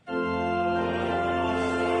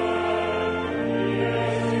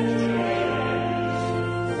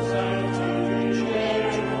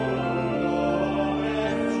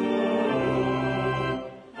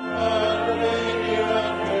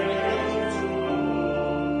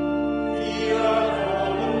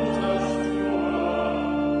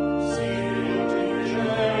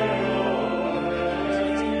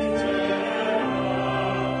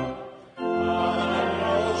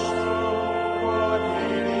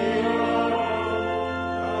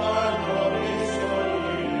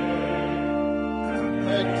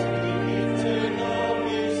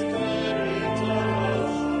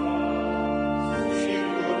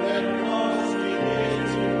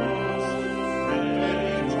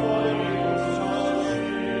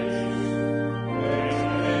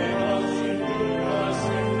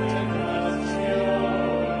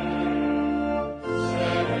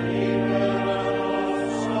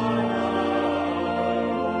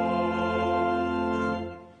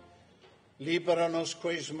 Libera nos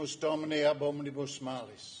quesumus Domine ab omnibus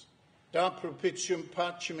malis. Da propitium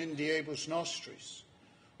pacem in diebus nostris,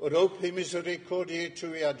 ut opie misericordiae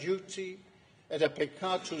tui adiuti, et a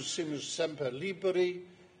peccatus simus semper liberi,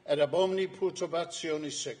 et ab omni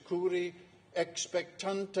perturbationis securi,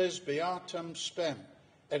 expectantes beatam spem,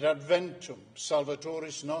 et adventum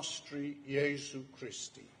Salvatoris nostri, Iesu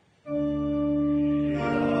Christi.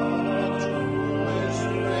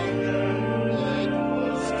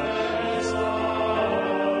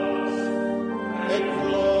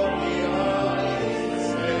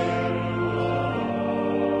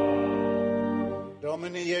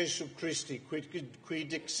 Domini Iesu Christi, qui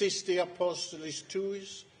dixisti apostolis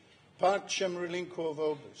tuis, pacem relinquo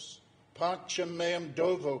vobis, pacem meam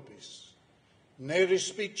do vobis, ne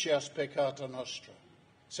respicias peccata nostra,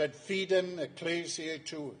 sed fidem ecclesiae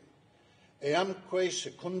tui, eamque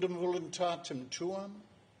secundum voluntatem tuam,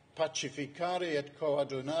 pacificare et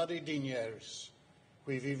coadunare digneris,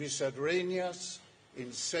 qui vivis et regnias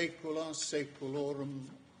in saecula saeculorum.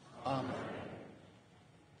 Amen.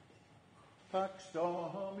 Pax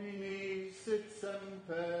Domini sit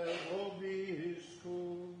semper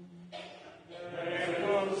vobiscum. Et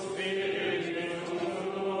cum spiritu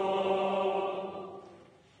tuo.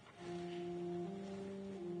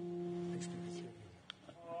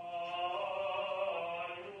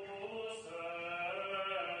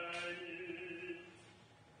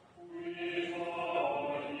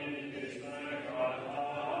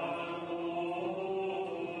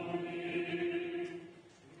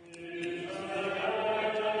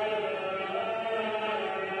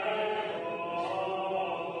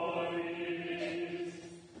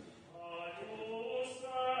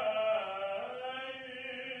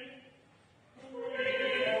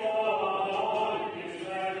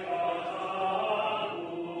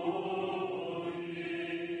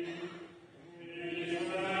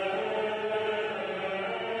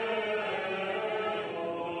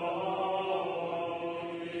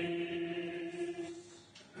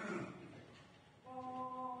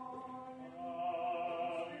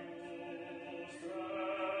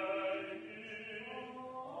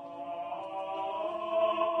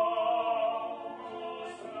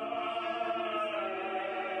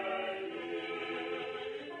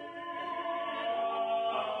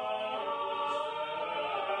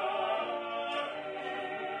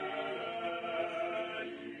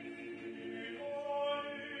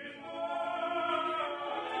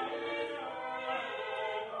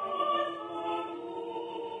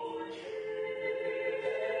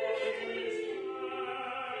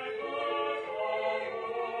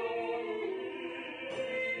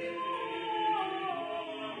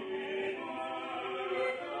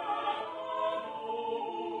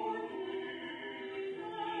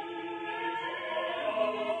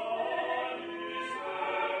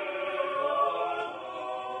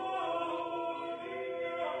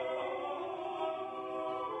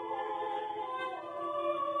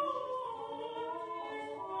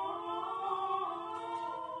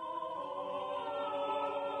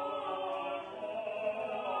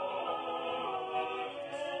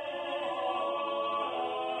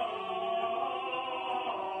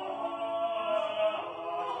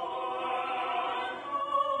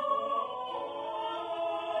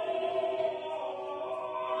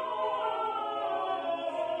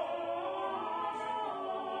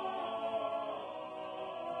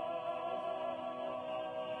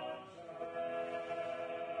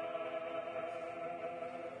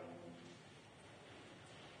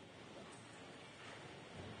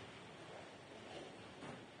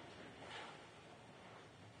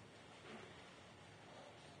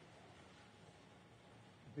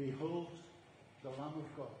 Behold the Lamb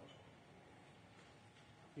of God.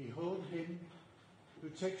 Behold him who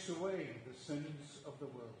takes away the sins of the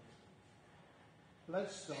world.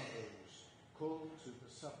 Blessed are those called to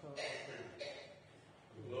the supper of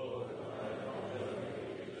the Lord. Lord, I am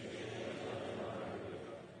worthy to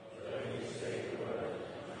but only say the word,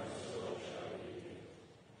 and my soul shall be healed.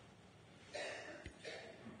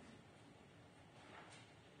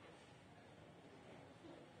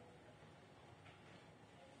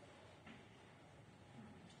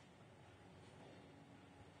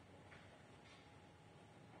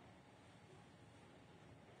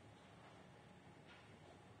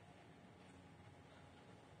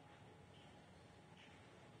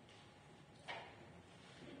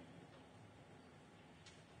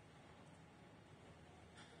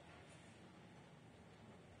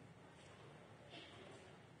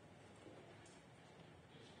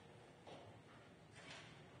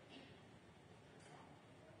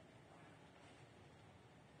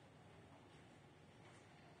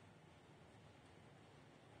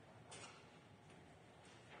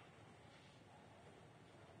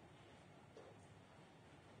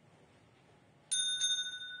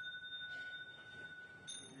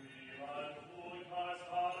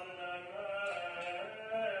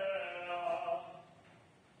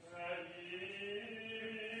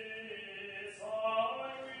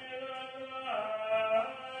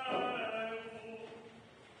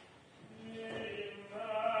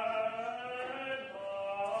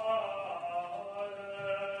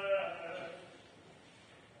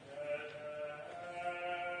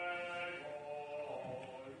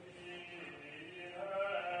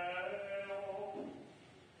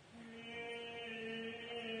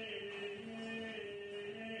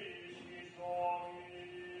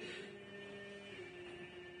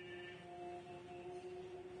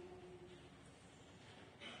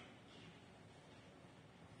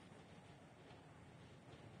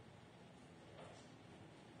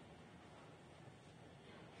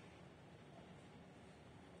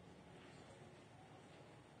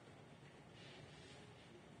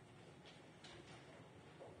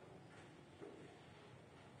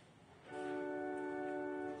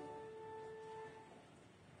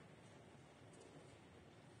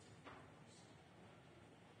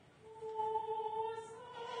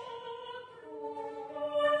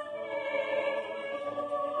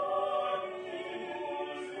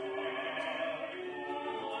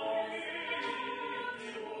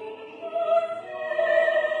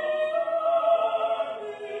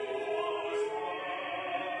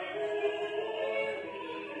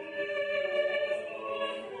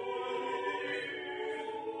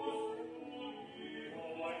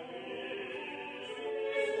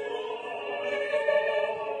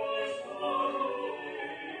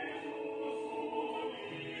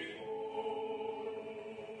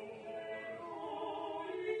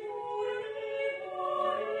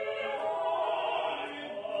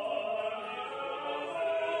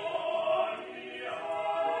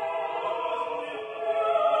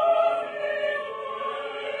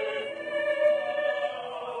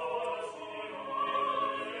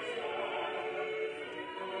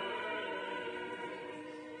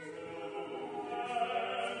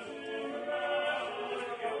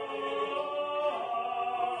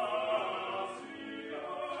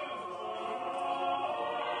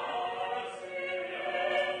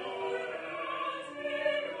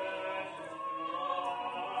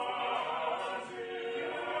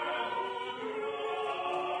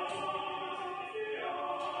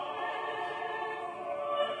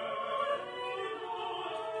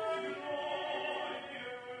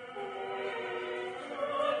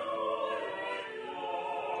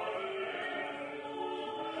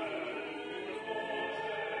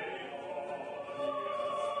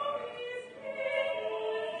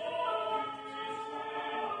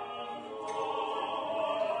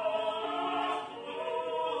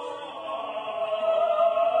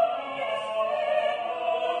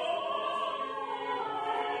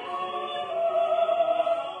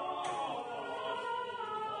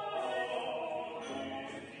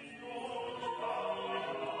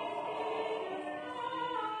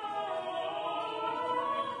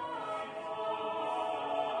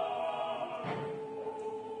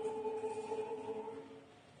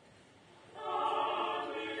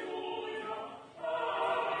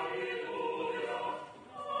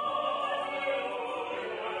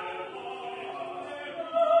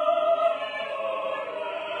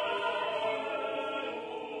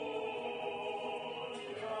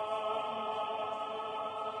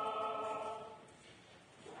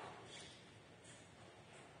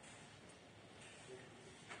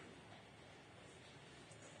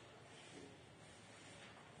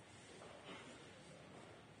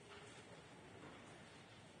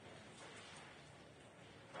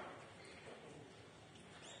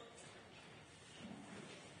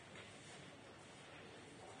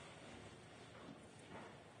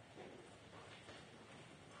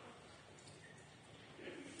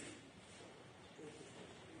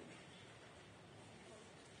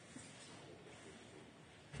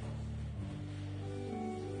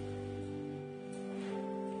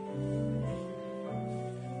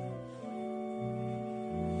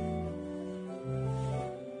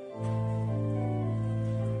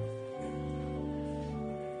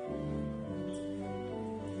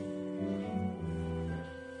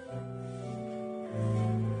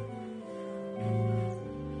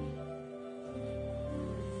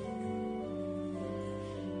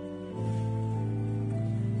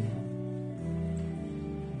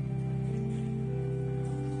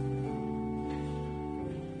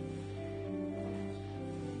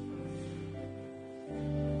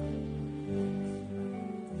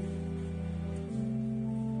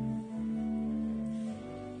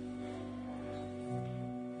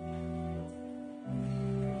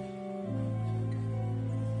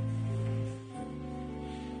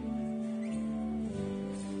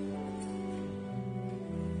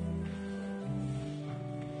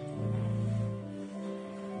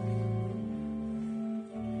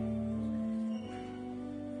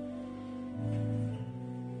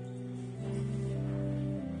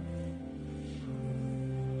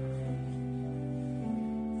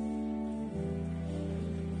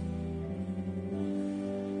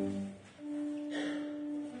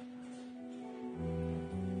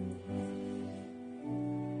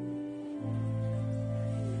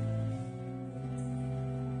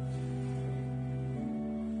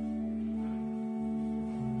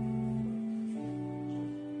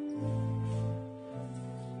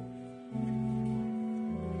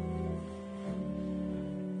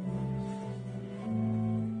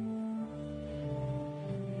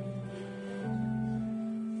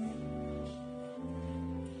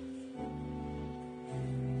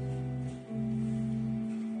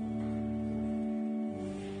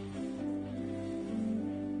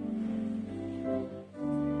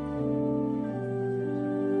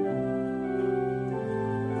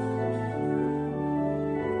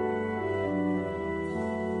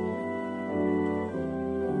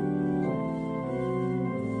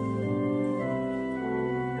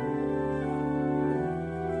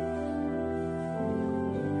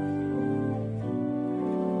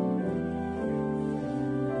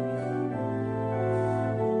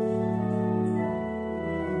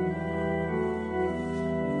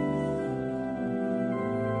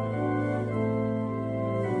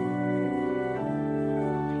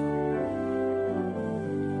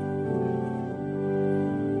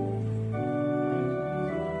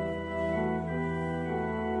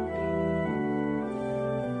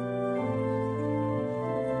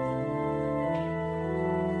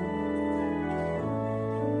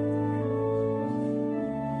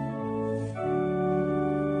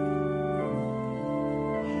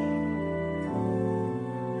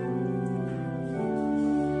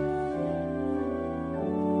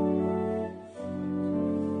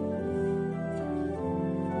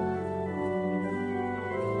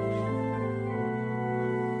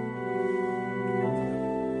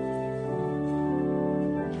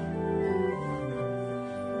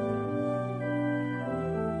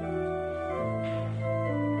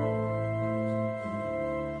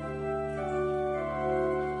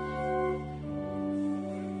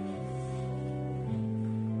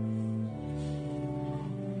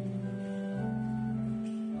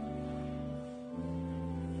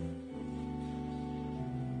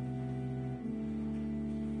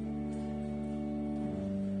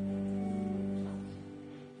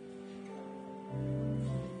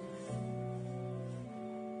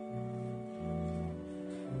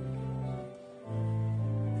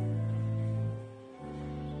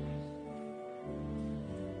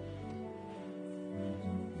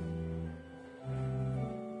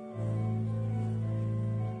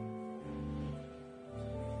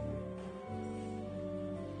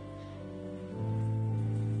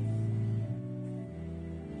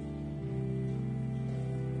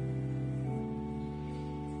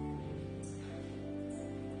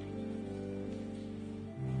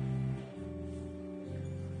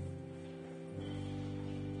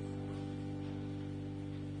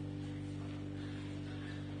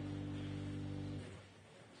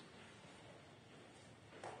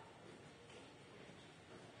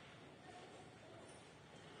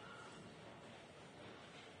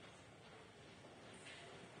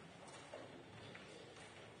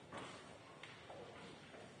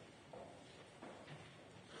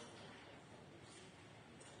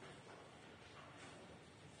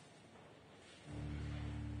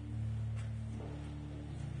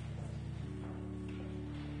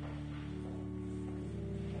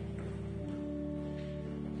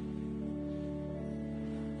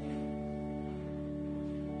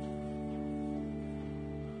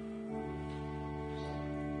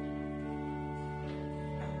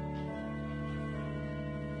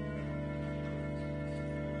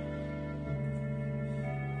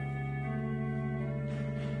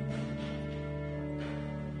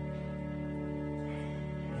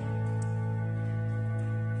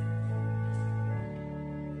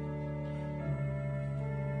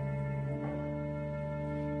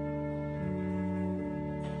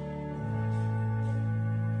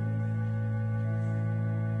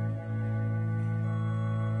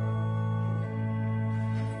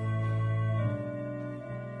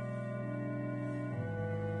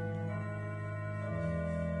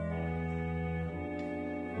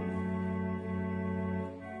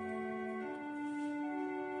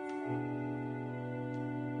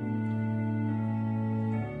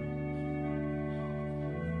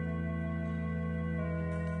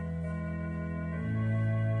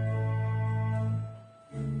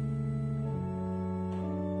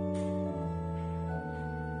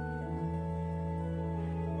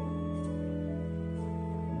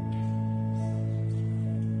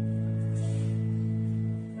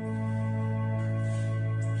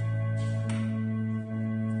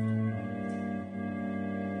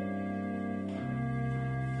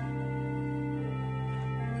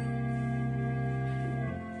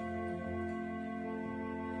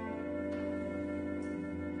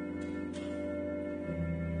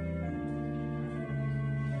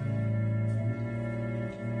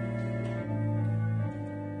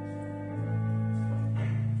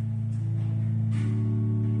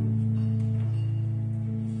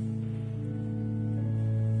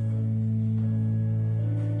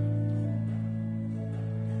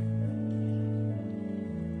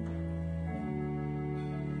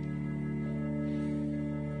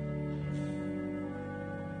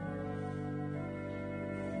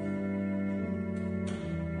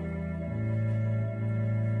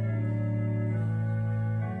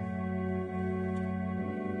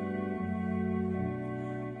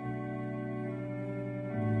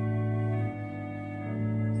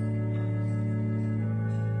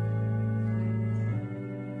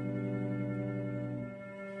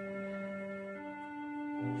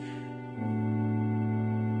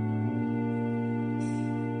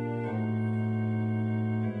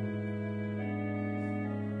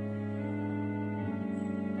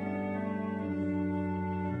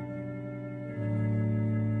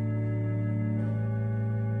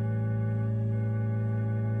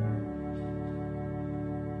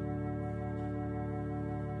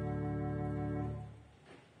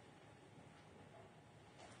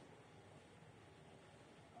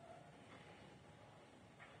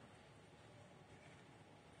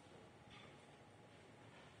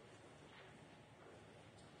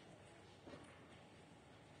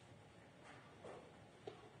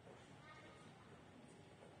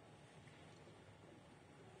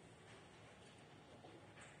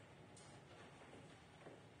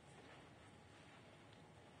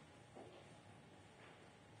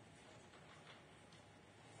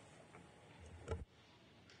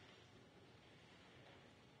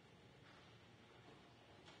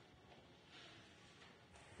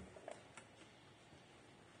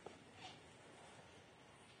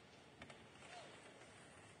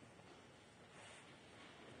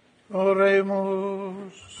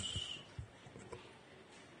 Oremus.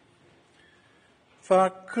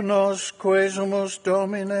 Fac nos quesumus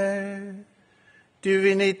Domine,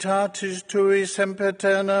 divinitatis tui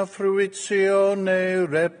sempiterna fruitione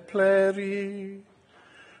repleri,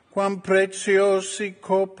 quam preciosi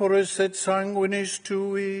corporis et sanguinis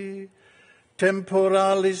tui,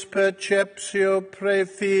 temporalis perceptio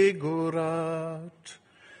prefigurat,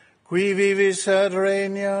 qui vivis et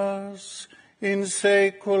regnas in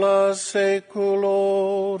saecula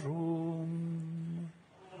saeculorum.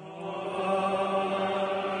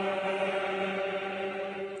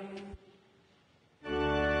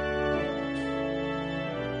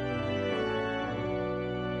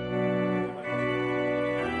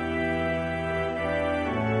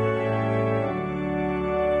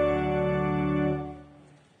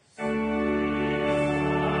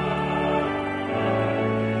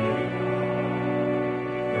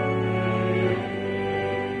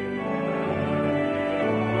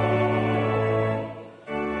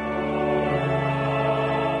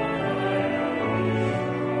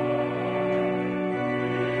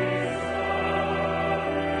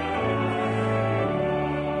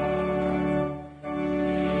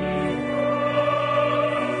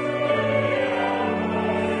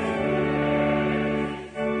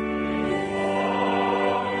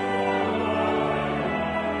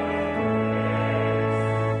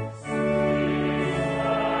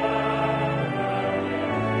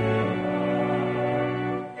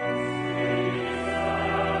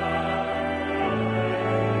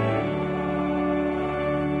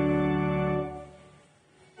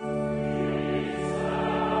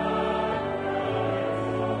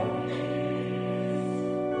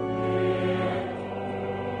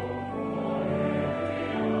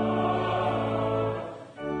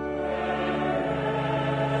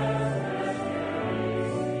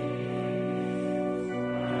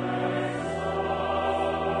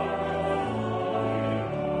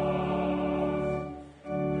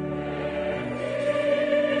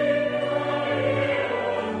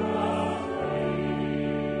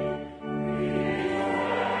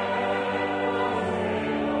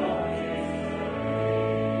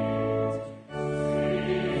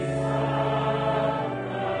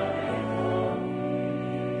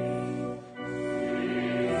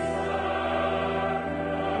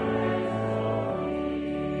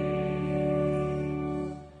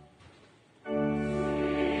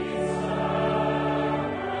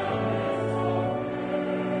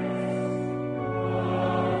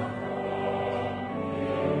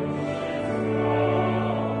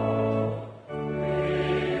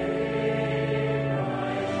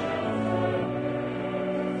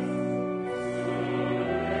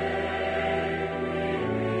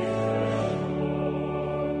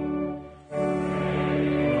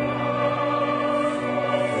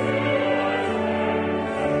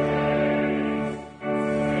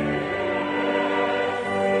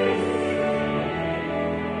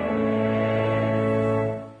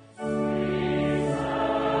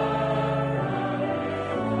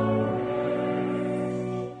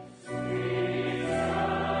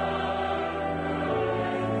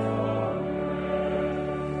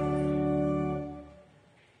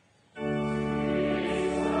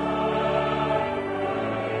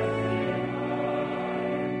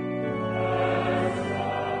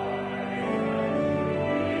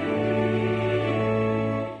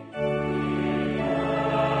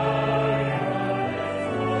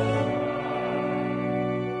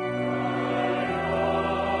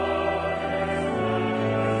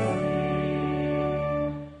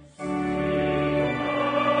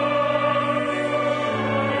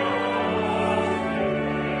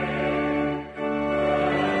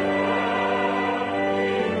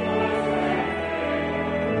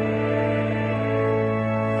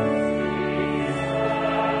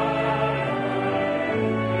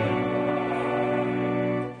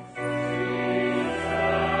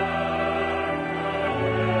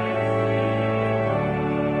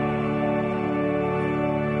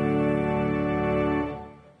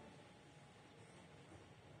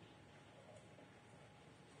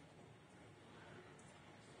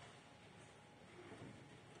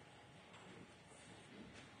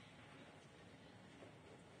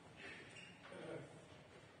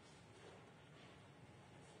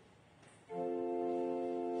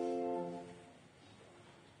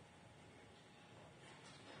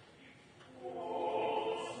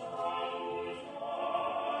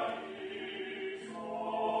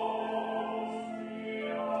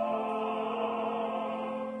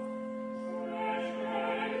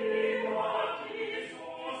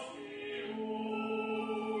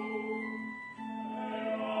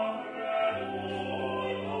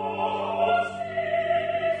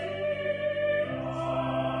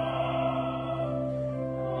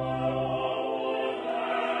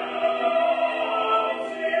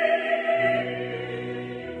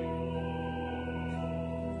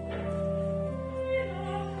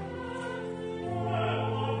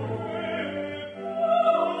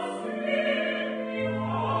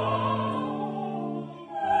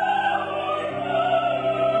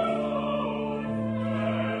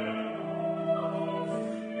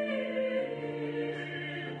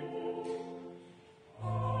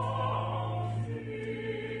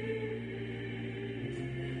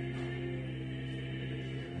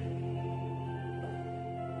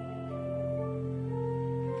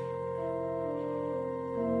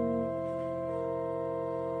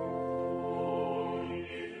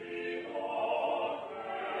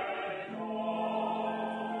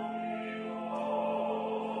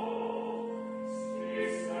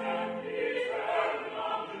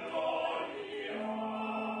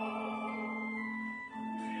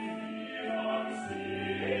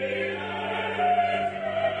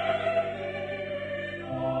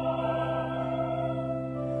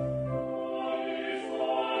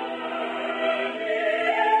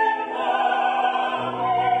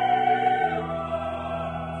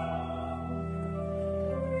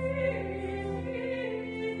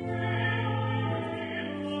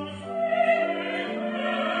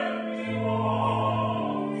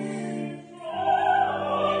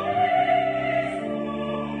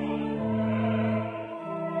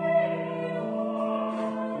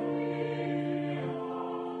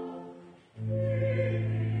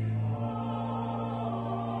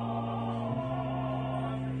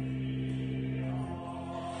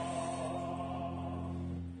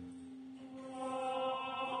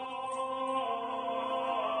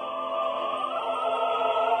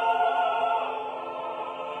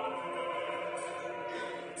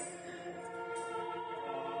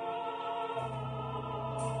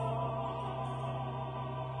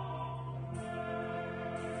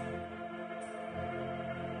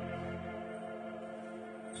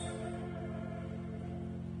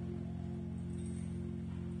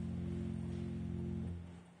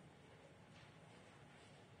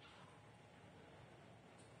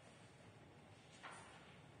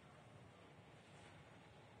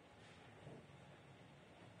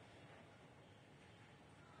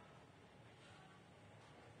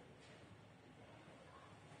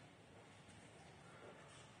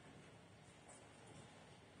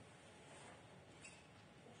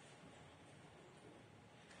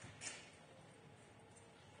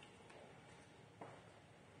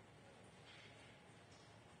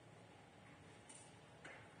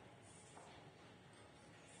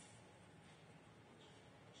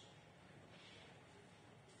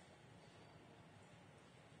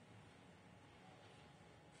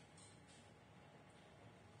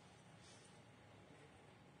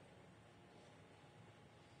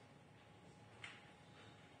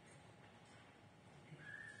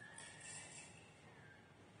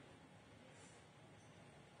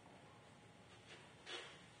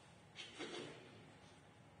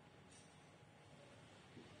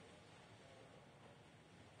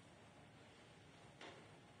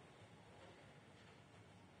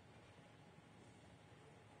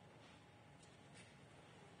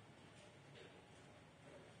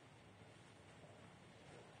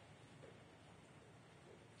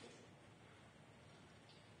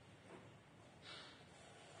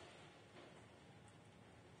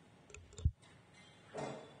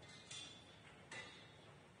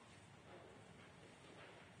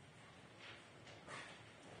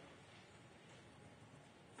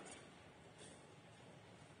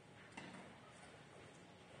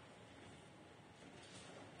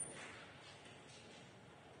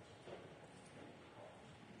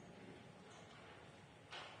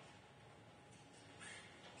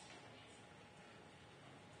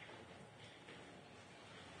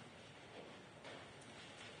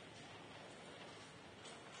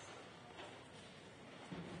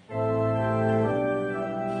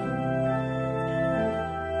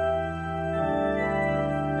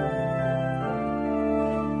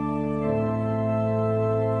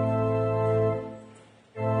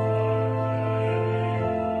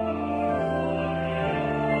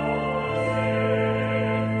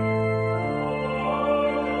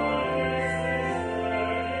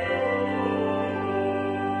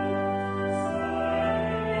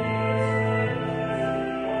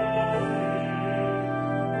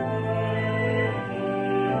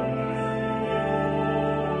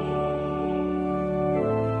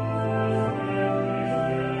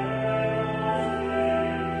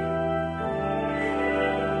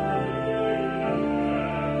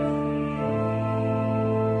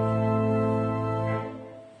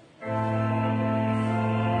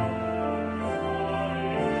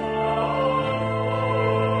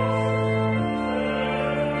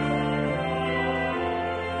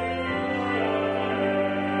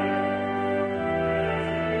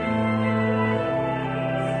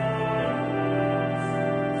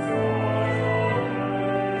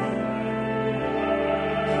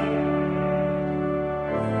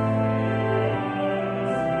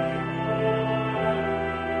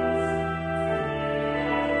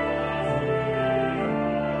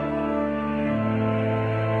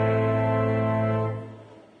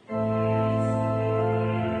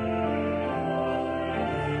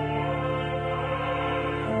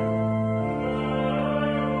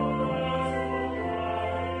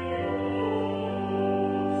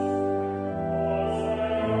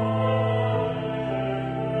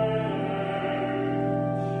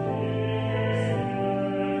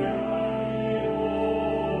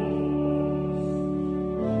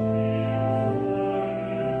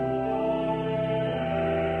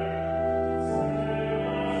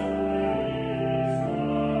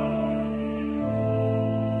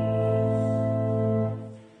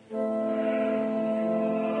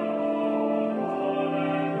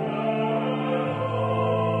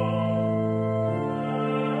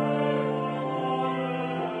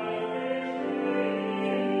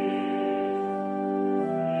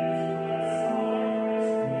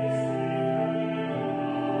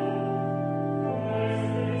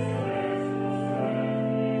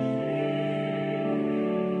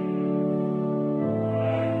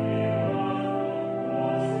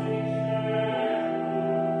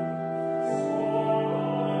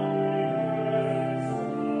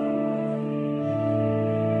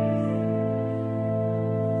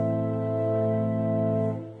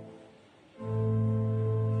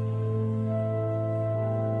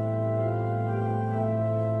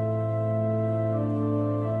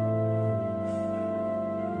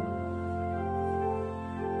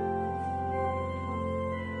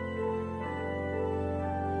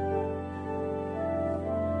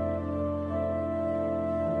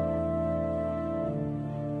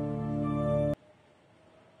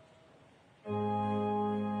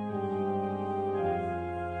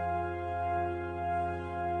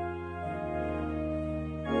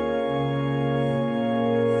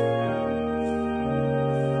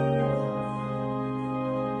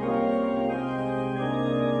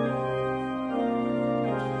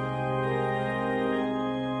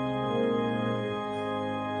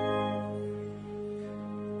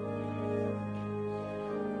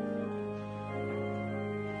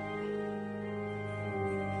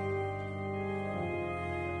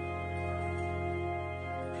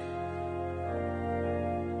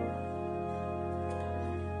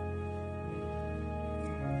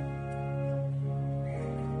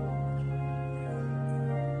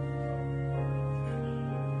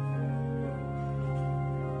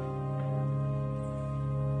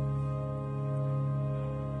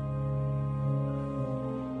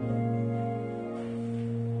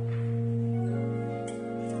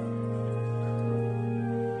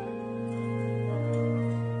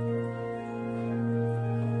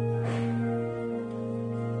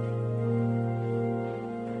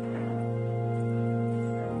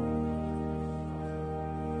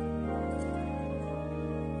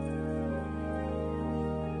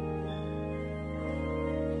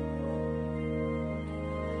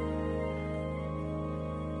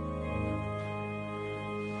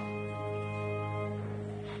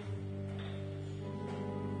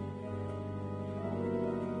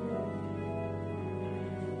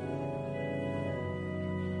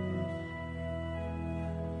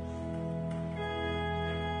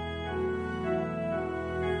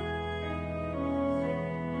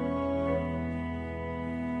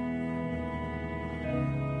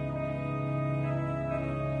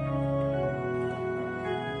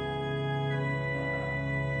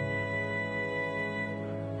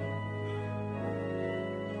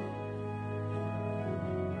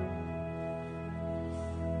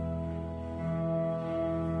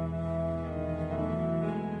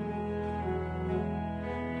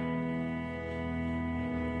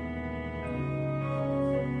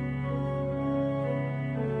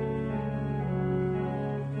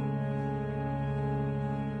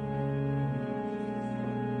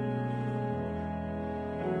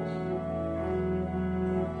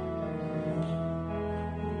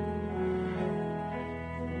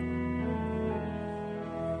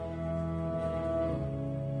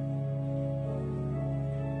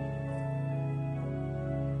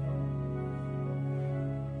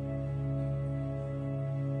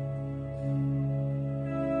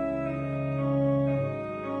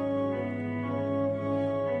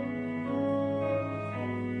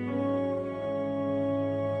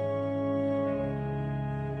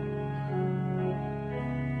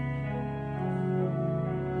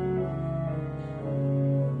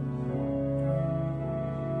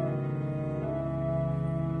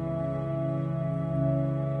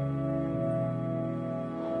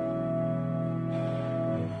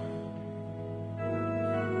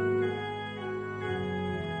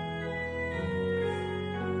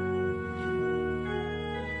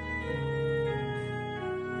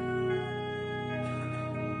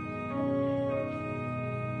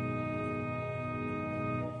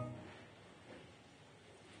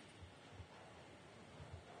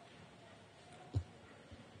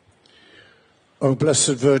 O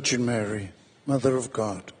Blessed Virgin Mary, Mother of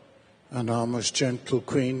God, and our most gentle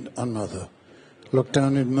Queen and Mother, look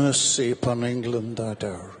down in mercy upon England, thy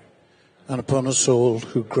dowry, and upon us all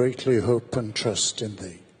who greatly hope and trust in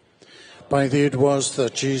thee. By thee it was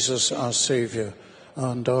that Jesus, our Saviour,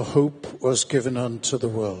 and our hope was given unto the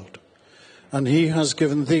world. And he has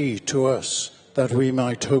given thee to us, that we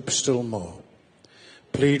might hope still more.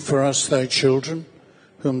 Plead for us, thy children,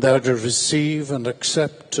 whom thou didst receive and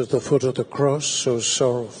accept at the foot of the cross, O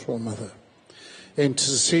sorrowful Mother.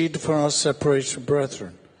 Intercede for our separated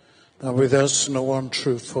brethren, that with us in a one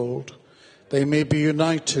true fold, they may be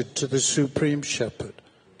united to the Supreme Shepherd,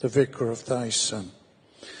 the Vicar of thy Son.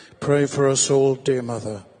 Pray for us all, dear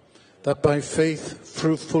Mother, that by faith,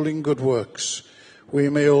 fruitful in good works, we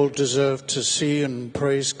may all deserve to see and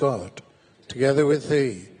praise God, together with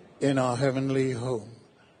thee, in our heavenly home.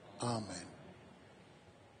 Amen.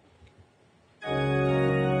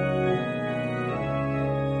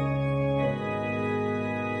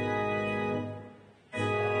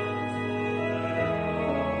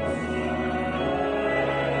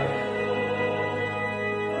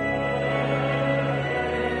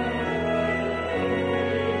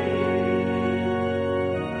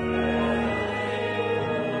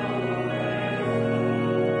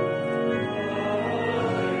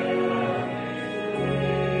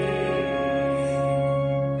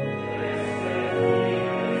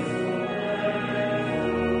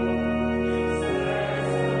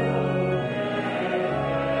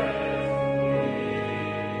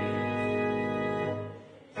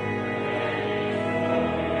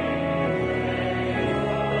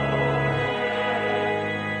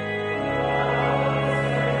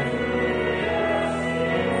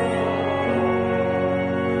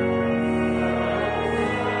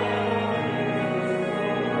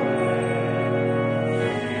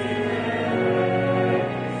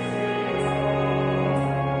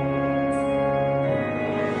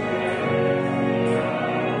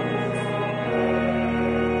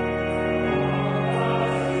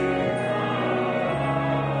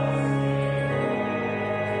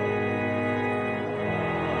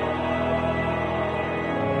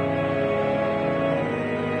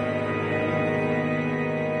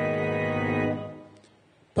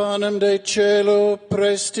 Panem de cielo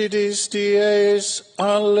prestidis dies,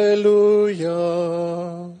 alleluia.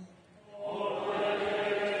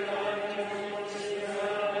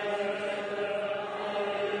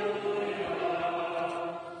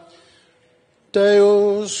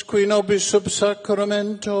 Deus, qui nobis sub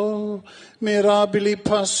sacramento, mirabili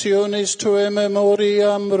passionis tuae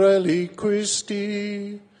memoriam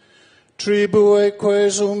reliquisti, tribue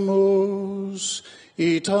quesumus,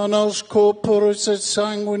 ita nos corporis et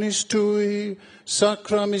sanguinis tui,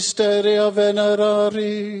 sacra mysteria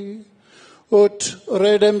venerari, ut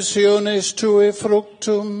redemptionis tui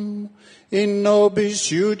fructum, in nobis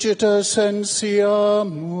iugita sensiamus,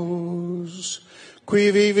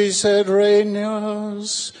 qui vivis et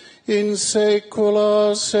regnas in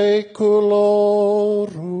saecula saeculorum.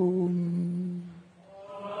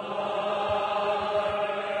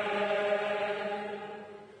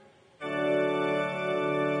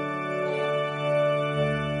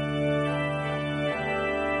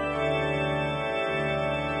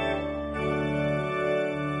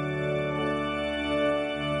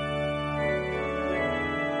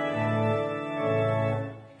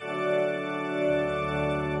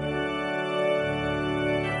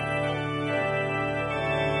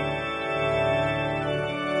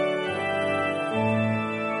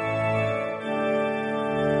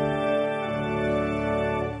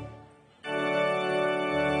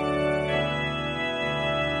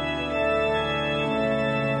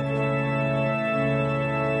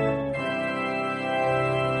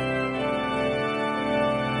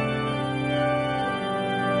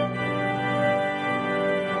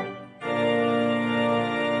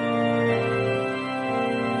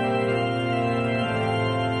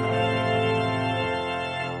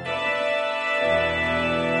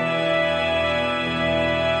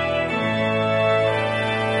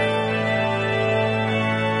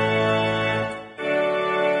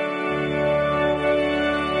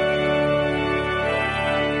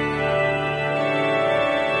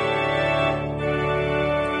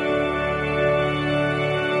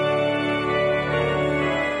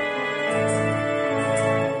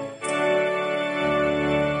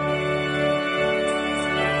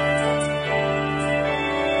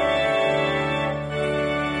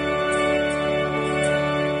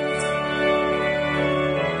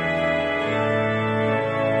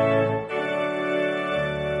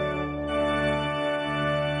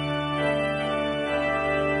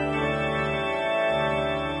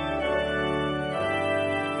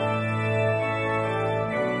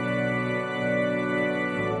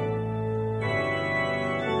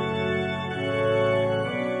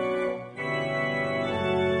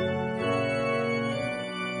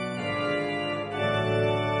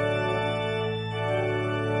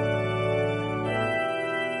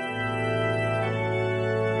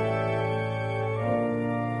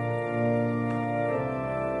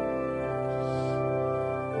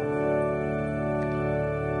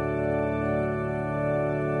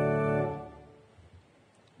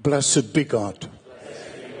 Blessed be God.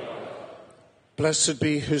 Blessed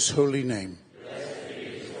be his holy name.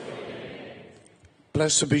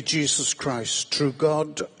 Blessed be Jesus Christ, true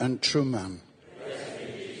God and true man.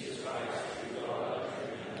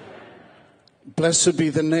 Blessed be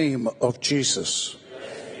the name of Jesus.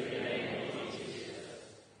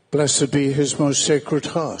 Blessed be his most sacred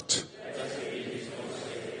heart.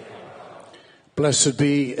 Blessed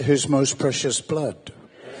be his most precious blood.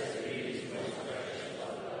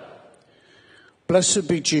 Blessed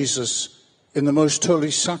be Jesus in the most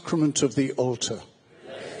holy sacrament of the altar.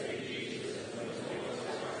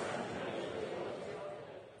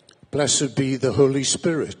 Blessed be the Holy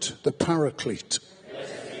Spirit, the Paraclete.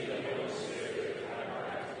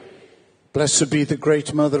 Blessed be the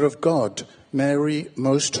great Mother of God, Mary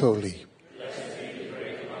Most Holy.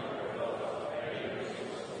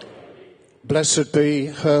 Blessed be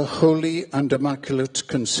her holy and immaculate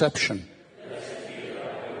conception.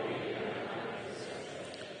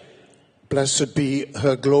 Blessed be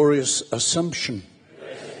her glorious assumption.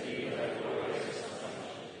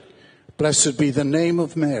 Blessed be the name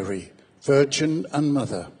of Mary, Virgin and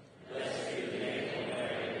Mother.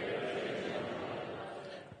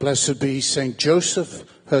 Blessed be Saint Joseph,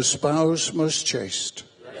 her spouse most chaste.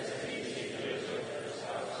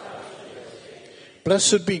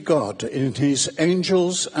 Blessed be God in his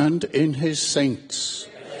angels and in his saints.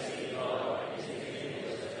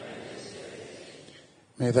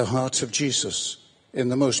 May the heart of Jesus in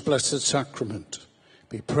the most blessed sacrament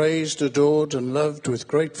be praised, adored, and loved with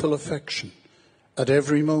grateful affection at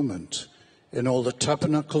every moment in all the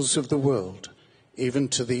tabernacles of the world, even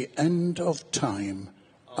to the end of time.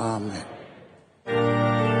 Amen.